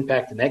McCaffrey's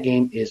impact in that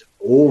game is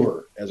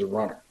over as a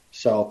runner.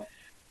 So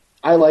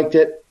I liked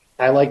it.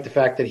 I liked the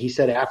fact that he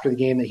said after the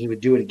game that he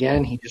would do it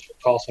again. He just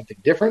would call something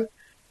different.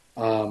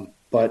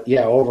 But,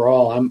 yeah,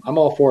 overall, I'm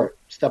all for it.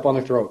 Step on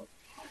their throat.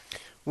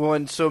 Well,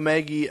 and so,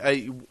 Maggie,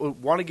 I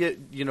want to get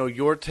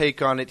your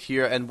take on it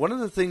here. And one of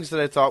the things that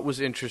I thought was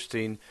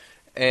interesting,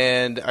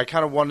 and I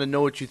kind of want to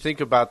know what you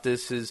think about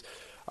this, is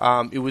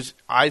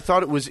I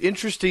thought it was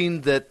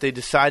interesting that they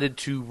decided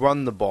to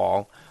run the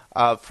ball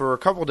for a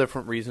couple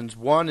different reasons.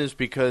 One is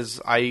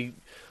because I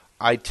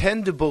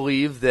tend to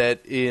believe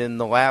that in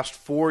the last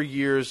 4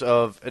 years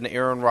of an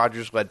Aaron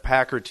Rodgers-led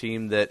Packer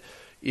team, that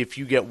if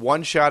you get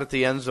one shot at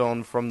the end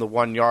zone from the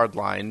 1 yard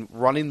line,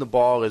 running the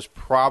ball is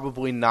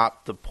probably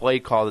not the play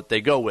call that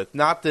they go with.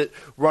 Not that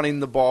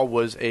running the ball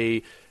was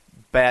a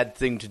bad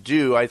thing to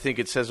do. I think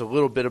it says a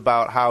little bit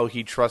about how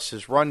he trusts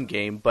his run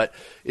game, but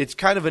it's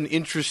kind of an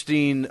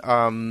interesting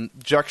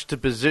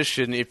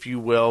juxtaposition, if you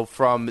will,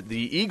 from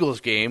the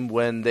Eagles game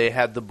when they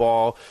had the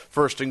ball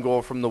 1st and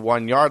goal from the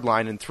 1 yard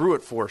line and threw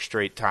it 4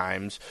 straight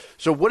times.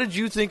 So what did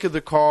you think of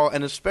the call,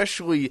 and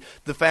especially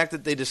the fact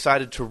that they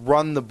decided to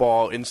run the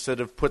ball instead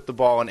of put the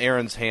ball in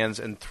Aaron's hands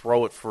and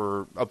throw it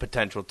for a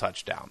potential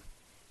touchdown?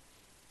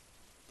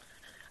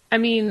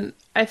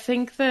 I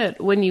think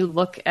that when you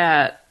look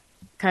at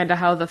kind of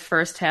how the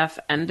first half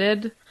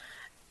ended,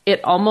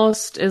 it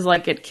almost is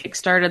like it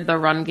kickstarted the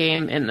run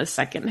game in the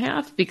second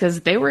half,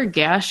 because they were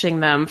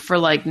gashing them for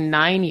like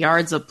 9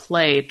 yards of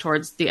play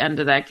towards the end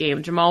of that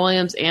game. Jamal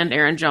Williams and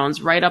Aaron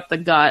Jones right up the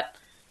gut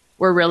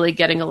were really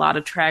getting a lot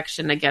of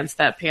traction against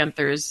that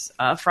Panthers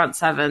front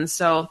seven.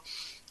 So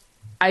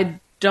I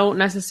don't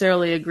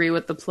necessarily agree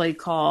with the play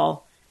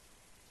call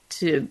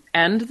to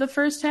end the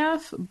first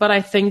half, but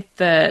I think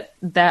that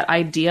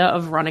idea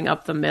of running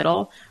up the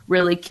middle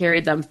really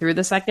carried them through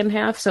the second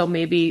half. So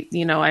maybe,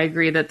 I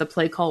agree that the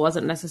play call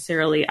wasn't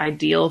necessarily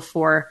ideal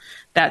for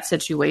that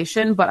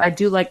situation, but I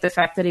do like the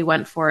fact that he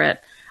went for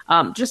it.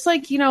 Just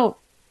like,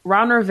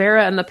 Ron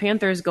Rivera and the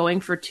Panthers going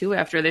for 2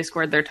 after they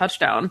scored their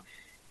touchdown.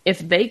 If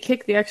they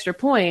kick the extra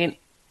point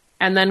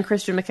and then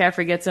Christian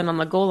McCaffrey gets in on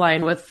the goal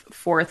line with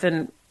 4th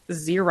and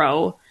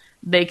 0,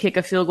 they kick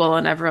a field goal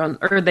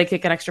and they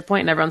kick an extra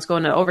point and everyone's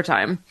going to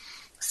overtime.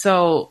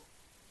 So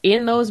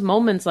in those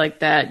moments like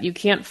that, you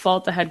can't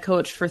fault the head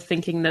coach for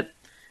thinking that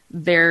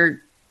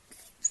they're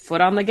foot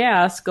on the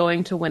gas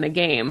going to win a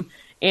game.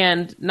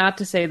 And not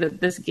to say that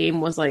this game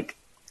was like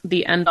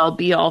the end all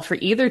be all for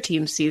either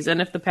team's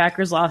season. If the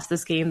Packers lost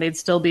this game, they'd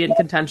still be in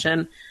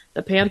contention.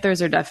 The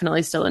Panthers are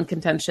definitely still in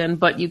contention,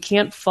 but you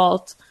can't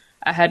fault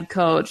a head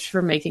coach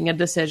for making a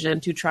decision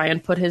to try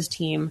and put his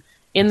team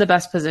in the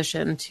best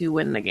position to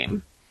win the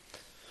game.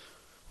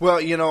 Well,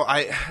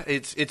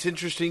 it's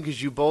interesting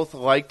because you both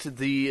liked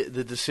the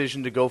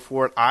decision to go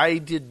for it. I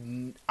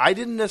didn't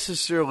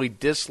necessarily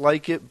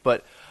dislike it,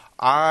 but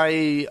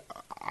I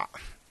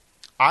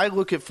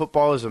look at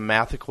football as a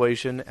math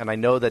equation, and I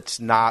know that's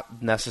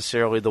not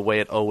necessarily the way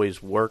it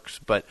always works.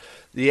 But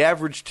the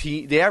average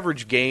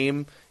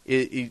game,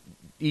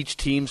 each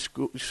team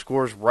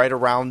scores right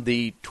around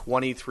the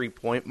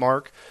 23-point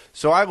mark.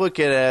 So I look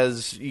at it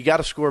as you got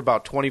to score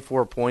about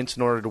 24 points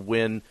in order to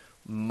win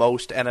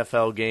most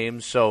NFL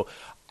games. So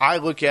I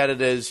look at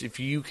it as if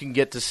you can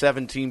get to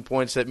 17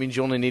 points, that means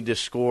you only need to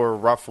score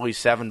roughly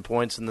 7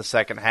 points in the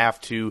second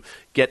half to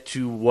get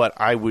to what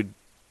I would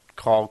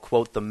call,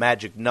 quote, the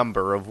magic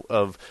number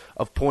of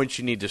points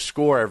you need to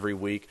score every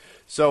week.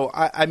 So,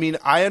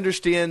 I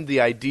understand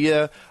the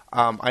idea.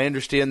 I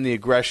understand the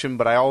aggression,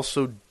 but I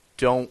also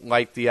don't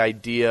like the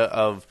idea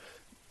of,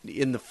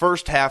 in the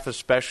first half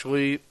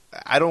especially,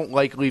 I don't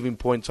like leaving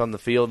points on the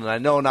field, and I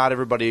know not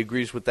everybody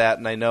agrees with that,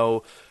 and I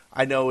know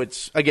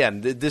it's,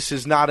 again, this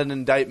is not an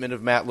indictment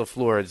of Matt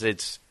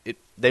LaFleur.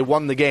 They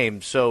won the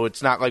game, so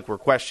it's not like we're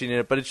questioning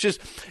it, but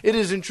it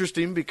is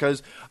interesting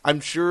because I'm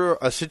sure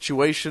a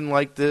situation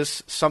like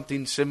this,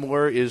 something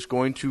similar, is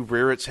going to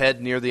rear its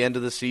head near the end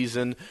of the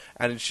season,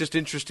 and it's just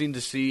interesting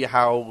to see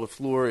how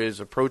LaFleur is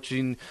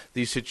approaching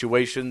these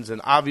situations, and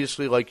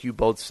obviously, like you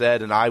both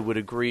said, and I would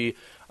agree,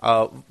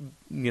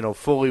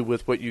 fully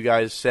with what you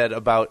guys said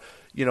about,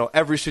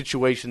 every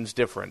situation's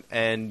different,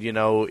 and,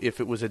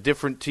 if it was a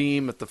different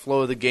team, if the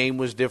flow of the game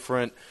was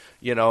different,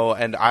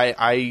 and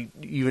I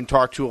even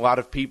talked to a lot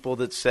of people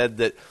that said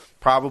that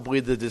probably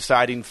the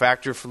deciding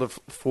factor for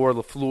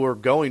LaFleur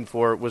going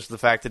for it was the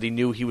fact that he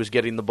knew he was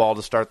getting the ball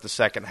to start the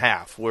second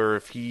half, where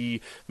if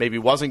he maybe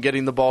wasn't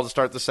getting the ball to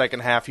start the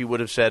second half, he would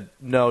have said,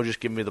 no, just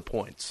give me the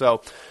points.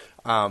 So,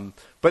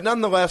 but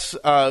nonetheless,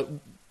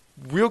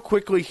 real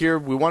quickly here,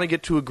 we want to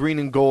get to a green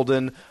and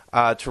golden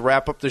to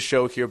wrap up the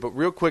show here, but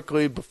real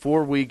quickly,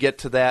 before we get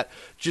to that,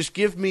 just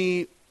give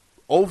me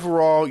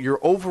your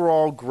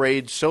overall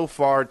grade so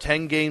far,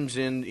 10 games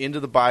into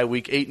the bye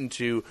week,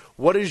 8-2.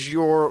 What is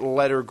your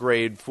letter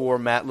grade for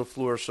Matt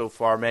LaFleur so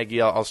far? Maggie,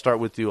 I'll start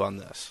with you on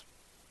this.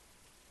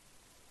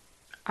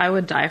 I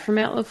would die for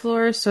Matt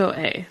LaFleur, so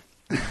A.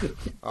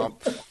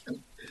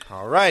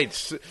 All right,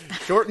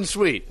 short and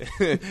sweet.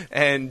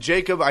 And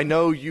Jacob, I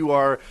know you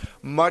are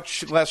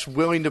much less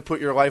willing to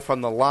put your life on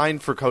the line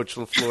for Coach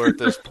LaFleur at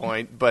this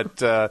point,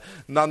 but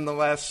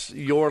nonetheless,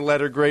 your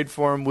letter grade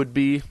for him would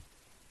be?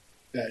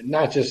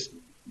 Not just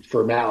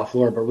for Matt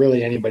LaFleur, but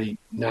really anybody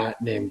not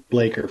named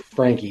Blake or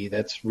Frankie.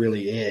 That's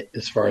really it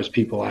as far as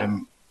people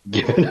I'm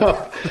giving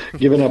up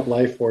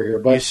life for here.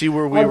 But you see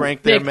where we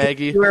rank there,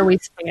 Maggie? Where we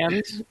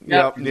stand.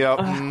 Yep.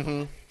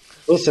 Mm-hmm.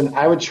 Listen,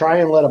 I would try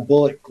and let a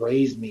bullet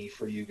graze me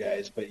for you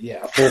guys, but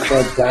yeah,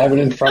 full-fledged diving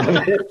in front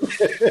of it.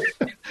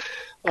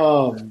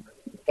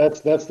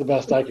 That's the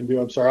best I can do.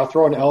 I'm sorry. I'll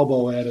throw an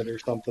elbow at it or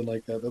something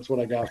like that. That's what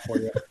I got for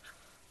you.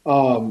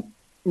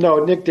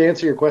 No, Nick, to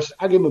answer your question,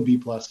 I'll give him a B+.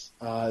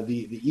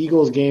 The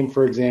Eagles game,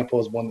 for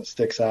example, is one that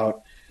sticks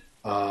out.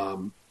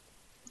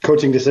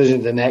 Coaching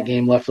decisions in that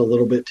game left a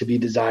little bit to be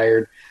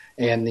desired.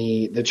 And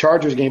the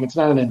Chargers game, it's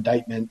not an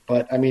indictment,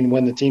 but, I mean,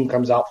 when the team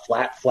comes out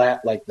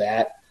flat like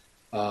that,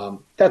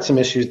 that's some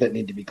issues that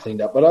need to be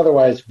cleaned up. But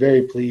otherwise,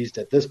 very pleased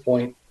at this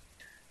point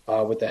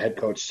with the head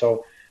coach.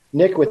 So,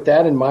 Nick, with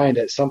that in mind,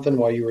 it's something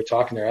while you were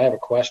talking there, I have a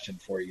question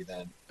for you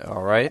then.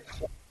 All right.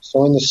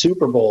 So in the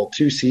Super Bowl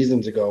 2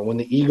 seasons ago, when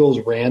the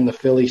Eagles ran the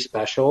Philly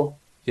special,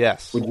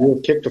 yes, would you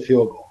have kicked a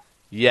field goal?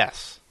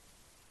 Yes.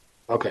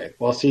 Okay.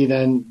 Well, see,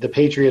 then the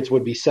Patriots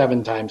would be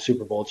 7-time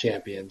Super Bowl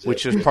champions.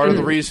 Which is part of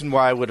the reason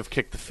why I would have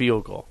kicked the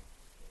field goal.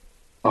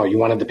 Oh, you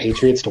wanted the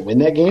Patriots to win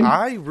that game?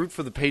 I root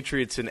for the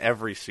Patriots in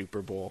every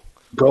Super Bowl.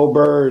 Go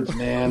Birds,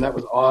 man. That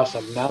was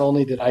awesome. Not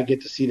only did I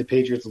get to see the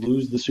Patriots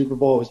lose the Super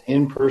Bowl, it was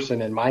in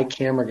person, and my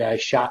camera guy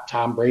shot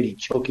Tom Brady,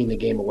 choking the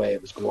game away.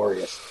 It was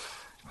glorious.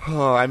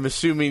 Oh, I'm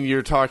assuming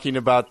you're talking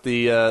about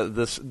the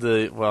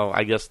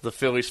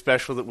Philly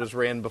special that was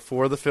ran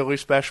before the Philly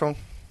special?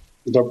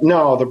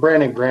 The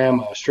Brandon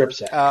Graham strip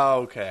sack.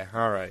 Oh, okay.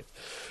 All right.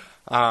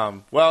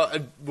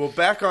 Well,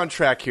 back on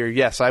track here.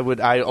 Yes,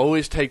 I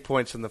always take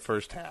points in the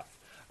first half.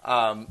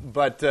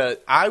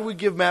 But I would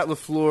give Matt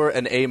LaFleur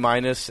an A-,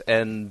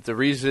 and the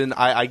reason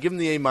I give him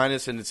the A-,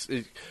 and it's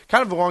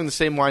kind of along the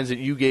same lines that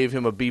you gave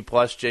him a B+,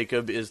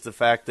 Jacob, is the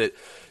fact that,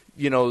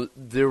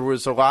 there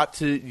was a lot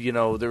to,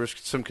 there was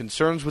some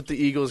concerns with the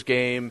Eagles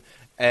game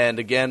and,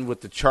 again,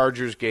 with the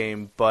Chargers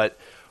game, but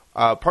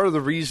part of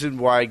the reason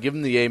why I give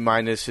him the A-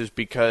 is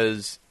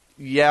because,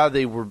 yeah,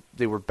 they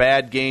were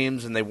bad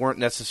games and they weren't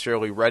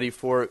necessarily ready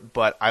for it,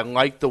 but I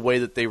like the way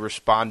that they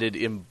responded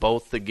in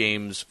both the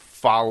games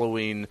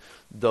following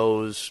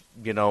those,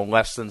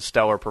 less than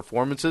stellar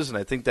performances, and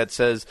I think that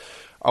says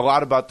a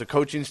lot about the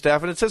coaching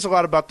staff, and it says a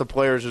lot about the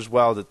players as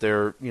well, that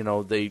they're,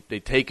 they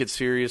take it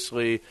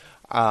seriously.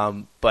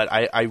 But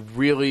I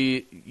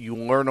really, you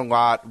learn a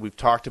lot. We've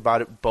talked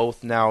about it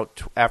both now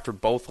after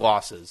both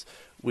losses.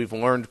 We've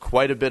learned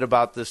quite a bit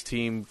about this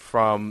team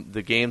from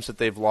the games that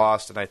they've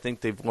lost, and I think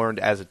they've learned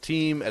as a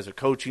team, as a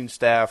coaching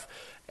staff,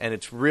 and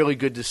it's really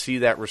good to see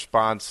that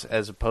response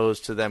as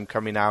opposed to them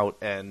coming out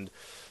and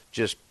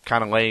just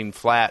kind of laying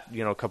flat,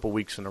 a couple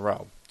weeks in a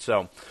row.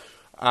 So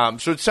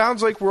it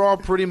sounds like we're all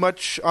pretty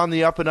much on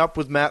the up and up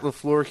with Matt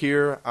LaFleur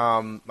here.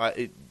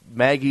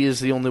 Maggie is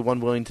the only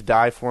one willing to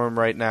die for him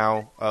right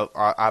now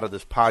out of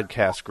this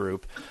podcast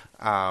group.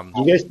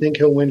 You guys think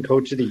he'll win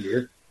Coach of the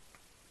Year?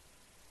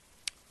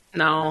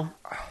 No,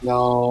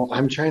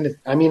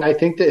 I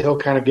think that he'll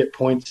kind of get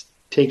points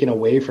taken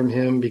away from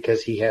him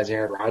because he has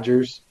Aaron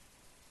Rodgers.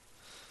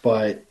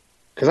 But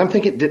because I'm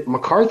thinking,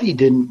 McCarthy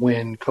didn't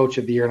win Coach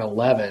of the Year in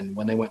 2011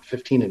 when they went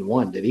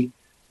 15-1, did he?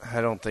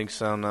 I don't think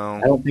so, no.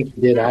 I don't think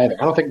he did either.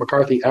 I don't think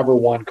McCarthy ever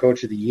won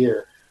Coach of the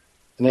Year.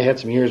 And they had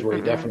some years where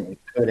he definitely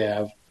could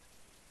have.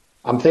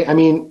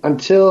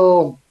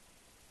 Until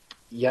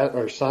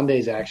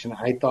Sunday's action,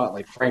 I thought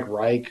like Frank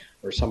Reich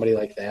or somebody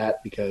like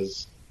that,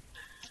 because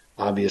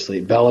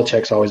obviously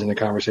Belichick's always in the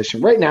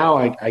conversation. Right now,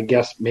 I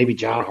guess maybe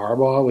John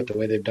Harbaugh with the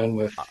way they've done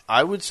with.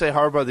 I would say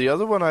Harbaugh. The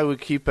other one I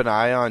would keep an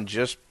eye on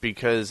just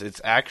because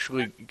it's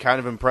actually kind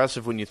of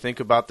impressive when you think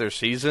about their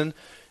season.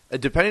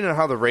 Depending on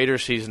how the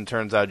Raiders season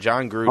turns out,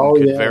 John Gruden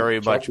could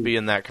very much be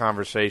in that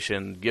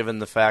conversation, given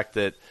the fact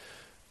that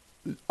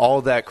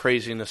all that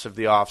craziness of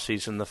the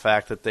offseason, the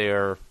fact that they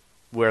are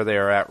where they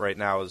are at right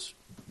now is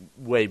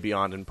way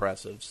beyond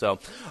impressive. So,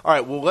 all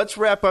right, well, let's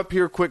wrap up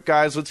here quick,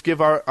 guys. Let's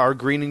give our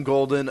green and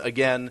golden.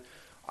 Again,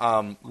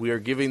 we are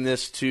giving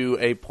this to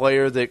a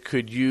player that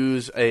could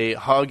use a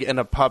hug and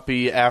a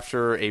puppy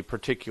after a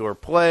particular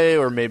play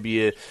or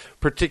maybe a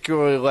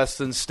particularly less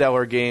than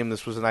stellar game.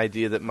 This was an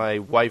idea that my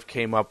wife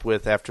came up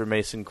with after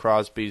Mason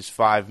Crosby's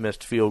 5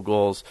 missed field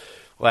goals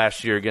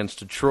last year against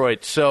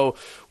Detroit. So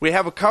we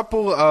have a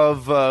couple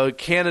of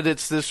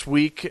candidates this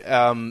week.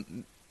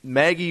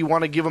 Maggie, you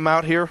want to give them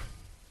out here?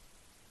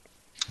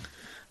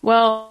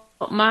 Well,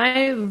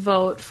 my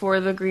vote for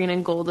the green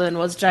and golden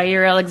was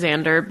Jair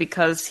Alexander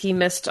because he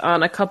missed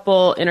on a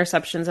couple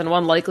interceptions, and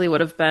one likely would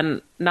have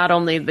been not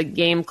only the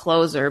game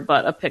closer,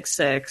 but a pick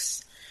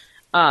six.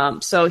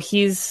 So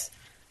he's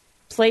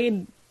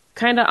played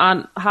kind of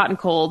on hot and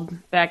cold,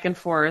 back and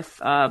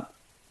forth.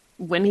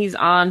 When he's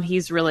on,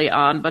 he's really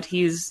on, but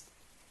his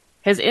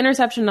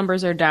interception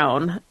numbers are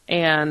down,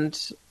 and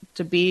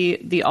to be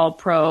the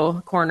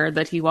all-pro corner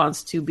that he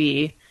wants to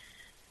be,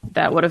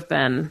 that would have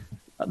been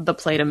the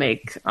play to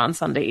make on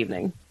Sunday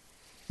evening.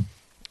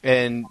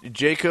 And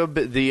Jacob,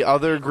 the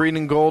other green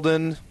and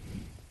golden?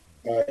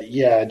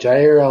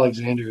 Jair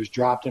Alexander's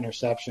dropped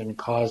interception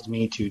caused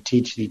me to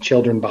teach the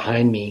children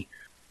behind me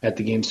at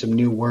the game some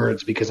new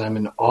words because I'm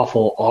an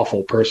awful,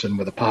 awful person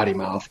with a potty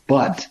mouth.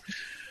 But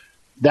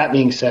that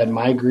being said,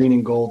 my green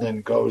and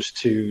golden goes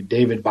to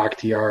David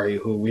Bakhtiari,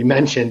 who we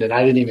mentioned, and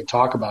I didn't even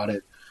talk about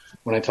it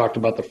when I talked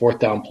about the fourth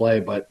down play.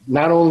 But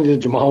not only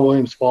did Jamal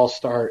Williams false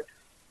start,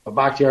 but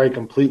Bakhtiari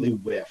completely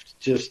whiffed,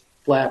 just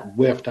flat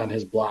whiffed on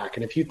his block.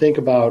 And if you think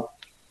about,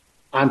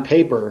 on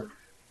paper,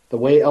 the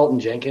way Elton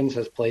Jenkins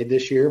has played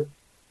this year,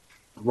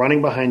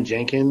 running behind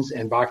Jenkins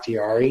and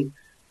Bakhtiari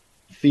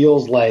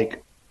feels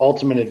like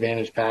ultimate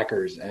advantage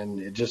Packers, and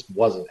it just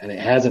wasn't. And it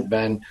hasn't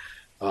been.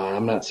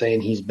 I'm not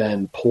saying he's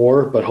been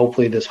poor, but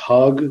hopefully this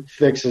hug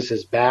fixes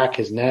his back,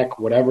 his neck,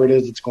 whatever it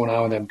is that's going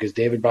on with him, because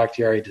David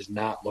Bakhtiari does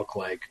not look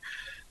like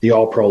the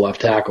all-pro left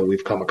tackle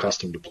we've come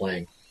accustomed to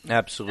playing.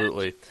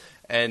 Absolutely.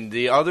 And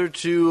the other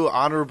two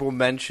honorable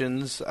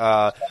mentions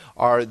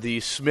are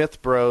the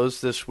Smith Bros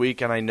this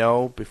week. And I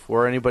know,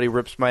 before anybody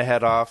rips my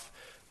head off,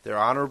 they're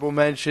honorable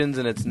mentions,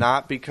 and it's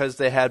not because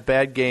they had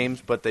bad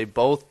games, but they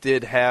both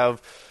did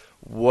have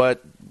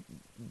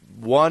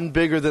one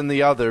bigger than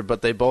the other,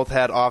 but they both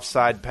had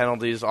offside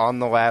penalties on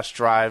the last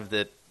drive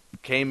that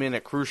came in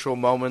at crucial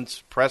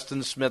moments.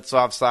 Preston Smith's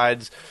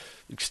offsides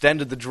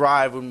extended the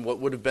drive in what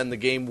would have been the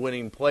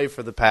game-winning play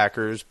for the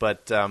Packers,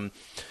 but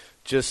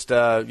just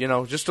a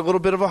little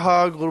bit of a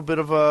hug, a little bit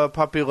of a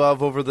puppy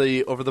love over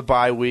the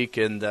bye week,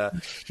 and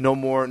no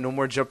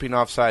more jumping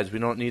off sides. We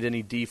don't need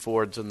any D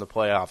Fords in the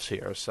playoffs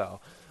here.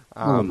 So,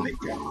 oh my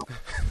God,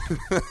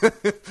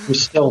 we're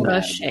still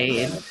mad.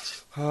 Shade.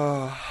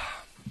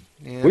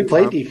 And we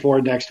play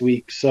D4 next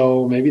week,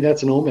 so maybe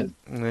that's an omen.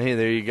 Hey,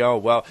 there you go.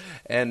 Well,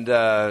 and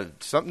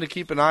something to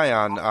keep an eye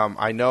on.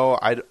 I know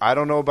I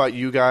don't know about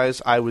you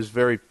guys. I was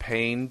very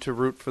pained to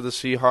root for the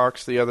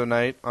Seahawks the other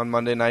night on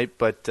Monday night,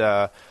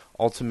 but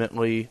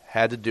ultimately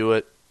had to do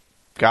it.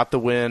 Got the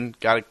win.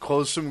 Got to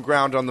close some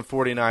ground on the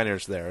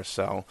 49ers there.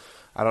 So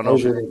I don't know. I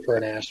was rooting for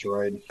an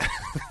asteroid.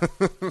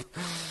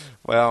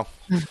 Well,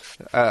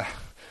 that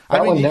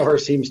one never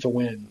seems to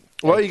win.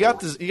 Well, you got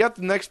the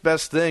next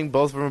best thing.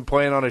 Both of them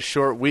playing on a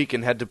short week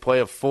and had to play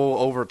a full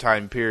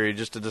overtime period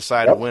just to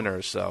decide a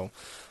winner. So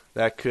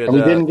that could. And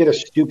we didn't get a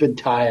stupid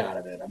tie out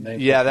of it.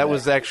 That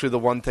was actually the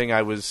one thing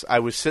I was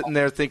sitting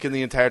there thinking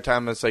the entire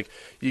time. It's like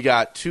you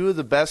got two of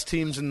the best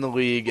teams in the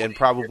league and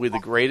probably the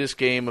greatest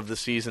game of the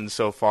season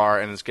so far,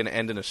 and it's going to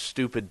end in a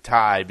stupid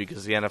tie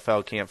because the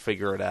NFL can't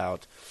figure it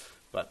out.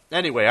 But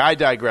anyway, I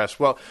digress.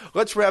 Well,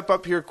 let's wrap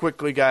up here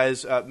quickly,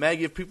 guys.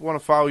 Maggie, if people want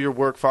to follow your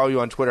work, follow you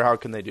on Twitter, how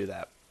can they do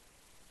that?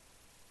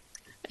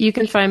 You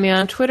can find me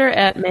on Twitter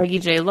at Maggie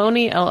J.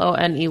 Loney,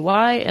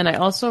 Loney, and I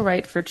also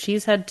write for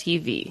Cheesehead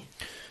TV.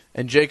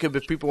 And Jacob,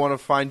 if people want to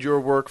find your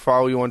work,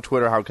 follow you on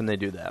Twitter, how can they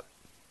do that?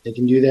 They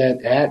can do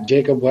that at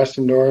Jacob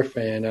Westendorf,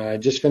 and I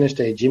just finished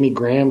a Jimmy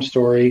Graham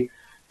story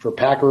for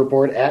Packer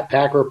Report at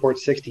Packer Report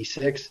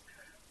 66.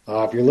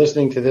 If you're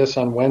listening to this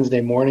on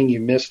Wednesday morning, you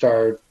missed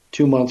our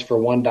 2 months for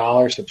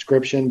 $1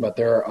 subscription, but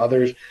there are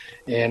others.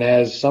 And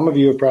as some of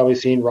you have probably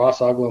seen, Ross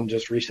Uglum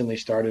just recently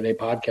started a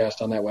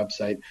podcast on that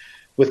website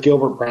with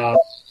Gilbert Brown.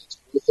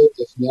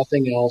 If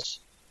nothing else,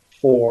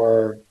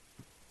 for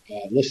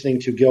listening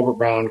to Gilbert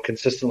Brown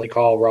consistently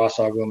call Ross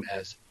Uglum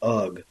as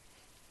Ugg.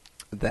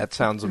 That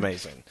sounds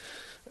amazing.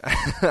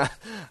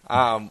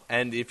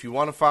 And if you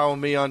want to follow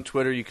me on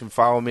Twitter, you can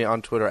follow me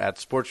on Twitter at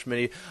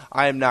SportsSmitty.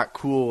 I am not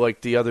cool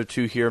like the other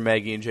two here,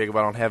 Maggie and Jacob.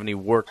 I don't have any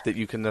work that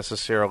you can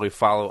necessarily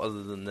follow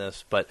other than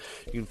this, but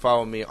you can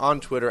follow me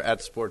on Twitter at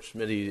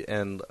SportsSmitty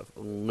and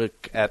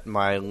look at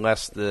my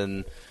less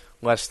than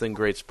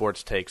great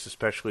sports takes,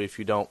 especially if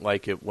you don't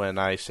like it when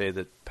I say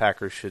that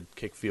Packers should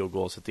kick field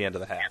goals at the end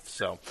of the half.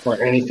 So,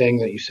 or anything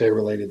that you say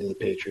related to the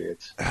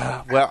Patriots.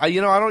 Well, I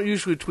don't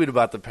usually tweet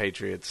about the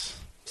Patriots.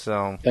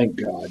 So thank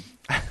God.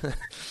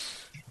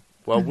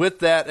 Well, with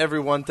that,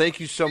 everyone, thank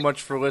you so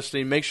much for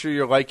listening. Make sure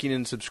you're liking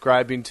and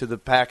subscribing to the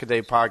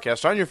Pack-A-Day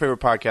Podcast on your favorite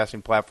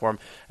podcasting platform,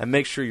 and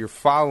make sure you're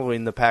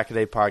following the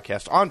Pack-A-Day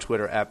Podcast on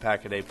Twitter at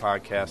Pack-A-Day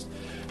Podcast.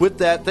 With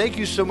that, thank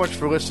you so much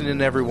for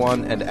listening,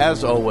 everyone, and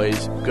as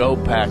always, go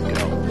Pack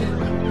Go.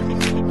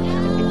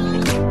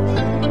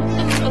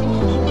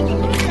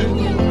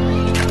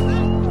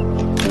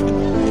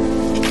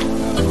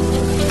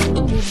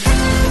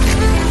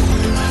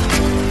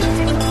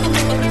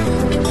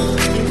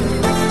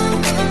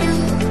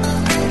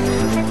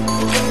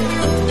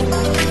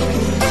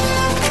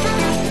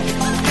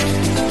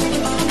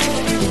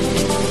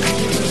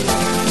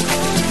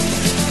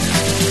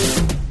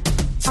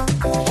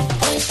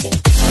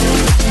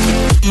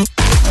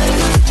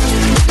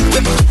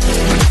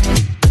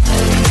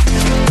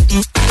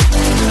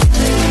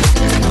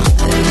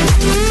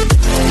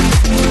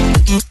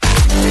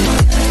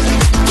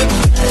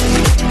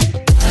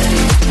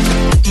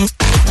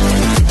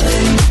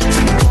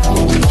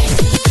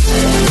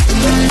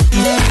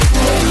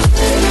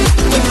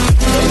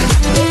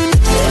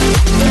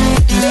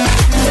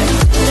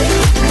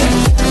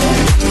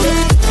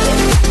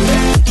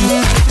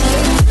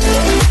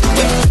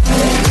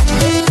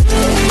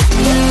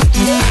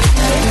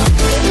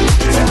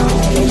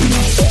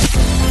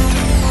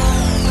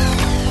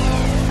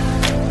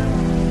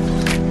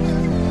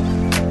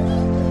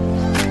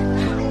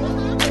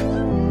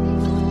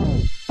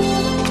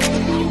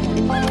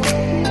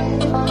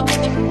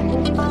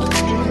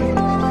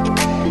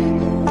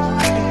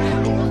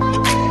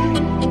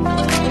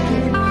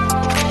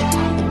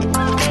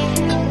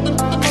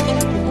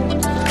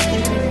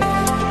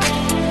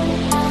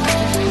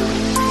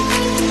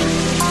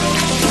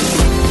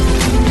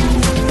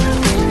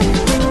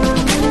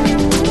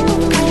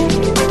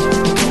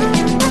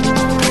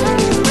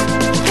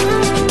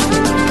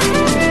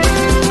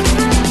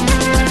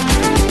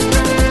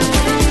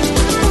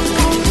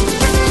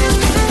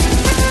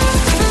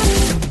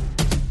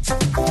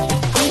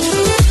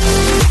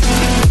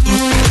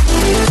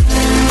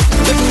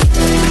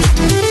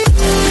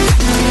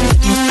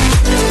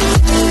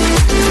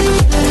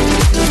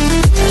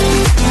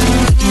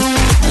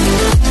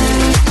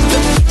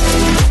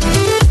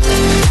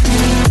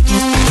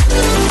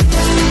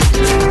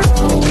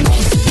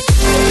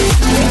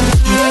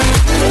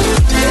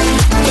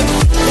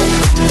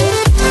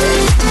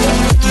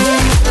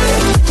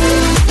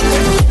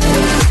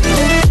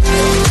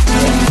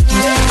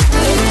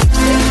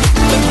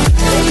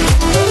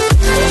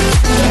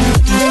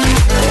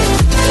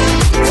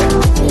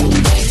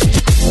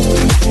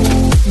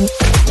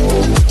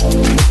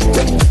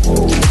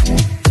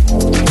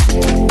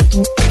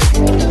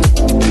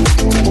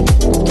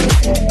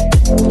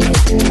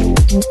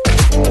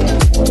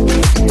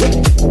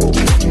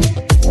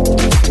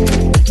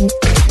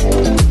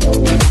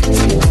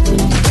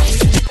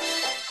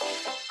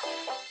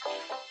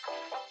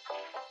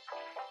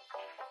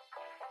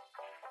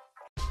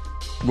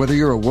 Whether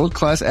you're a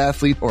world-class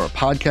athlete or a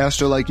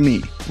podcaster like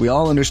me, we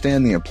all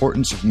understand the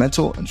importance of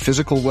mental and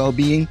physical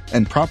well-being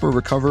and proper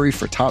recovery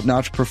for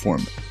top-notch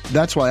performance.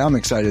 That's why I'm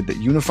excited that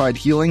Unified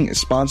Healing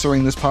is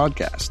sponsoring this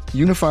podcast.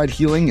 Unified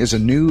Healing is a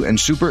new and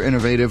super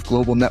innovative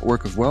global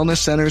network of wellness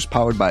centers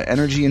powered by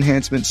Energy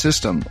Enhancement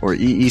System, or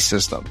EE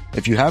System.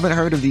 If you haven't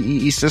heard of the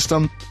EE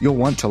System, you'll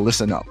want to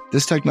listen up.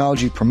 This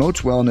technology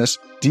promotes wellness,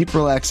 deep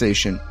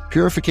relaxation,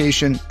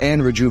 purification,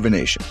 and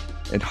rejuvenation.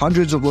 In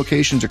hundreds of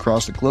locations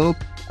across the globe,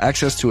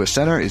 access to a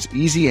center is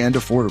easy and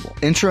affordable.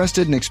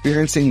 Interested in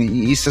experiencing the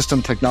EE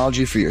System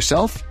technology for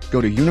yourself?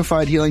 Go to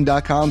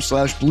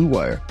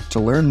unifiedhealing.com/bluewire to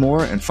learn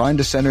more and find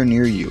a center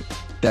near you.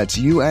 That's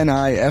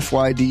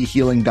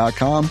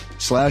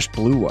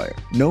unifydhealing.com/bluewire.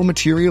 No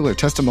material or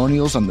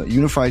testimonials on the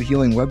Unified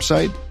Healing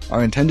website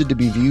are intended to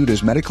be viewed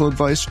as medical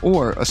advice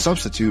or a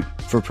substitute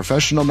for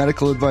professional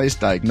medical advice,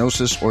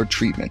 diagnosis, or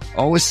treatment.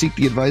 Always seek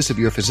the advice of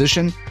your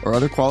physician or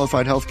other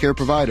qualified healthcare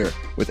provider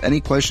with any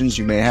questions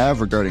you may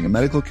have regarding a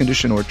medical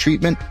condition or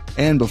treatment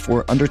and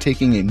before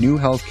undertaking a new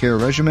healthcare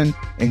regimen,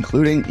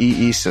 including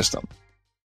EE System.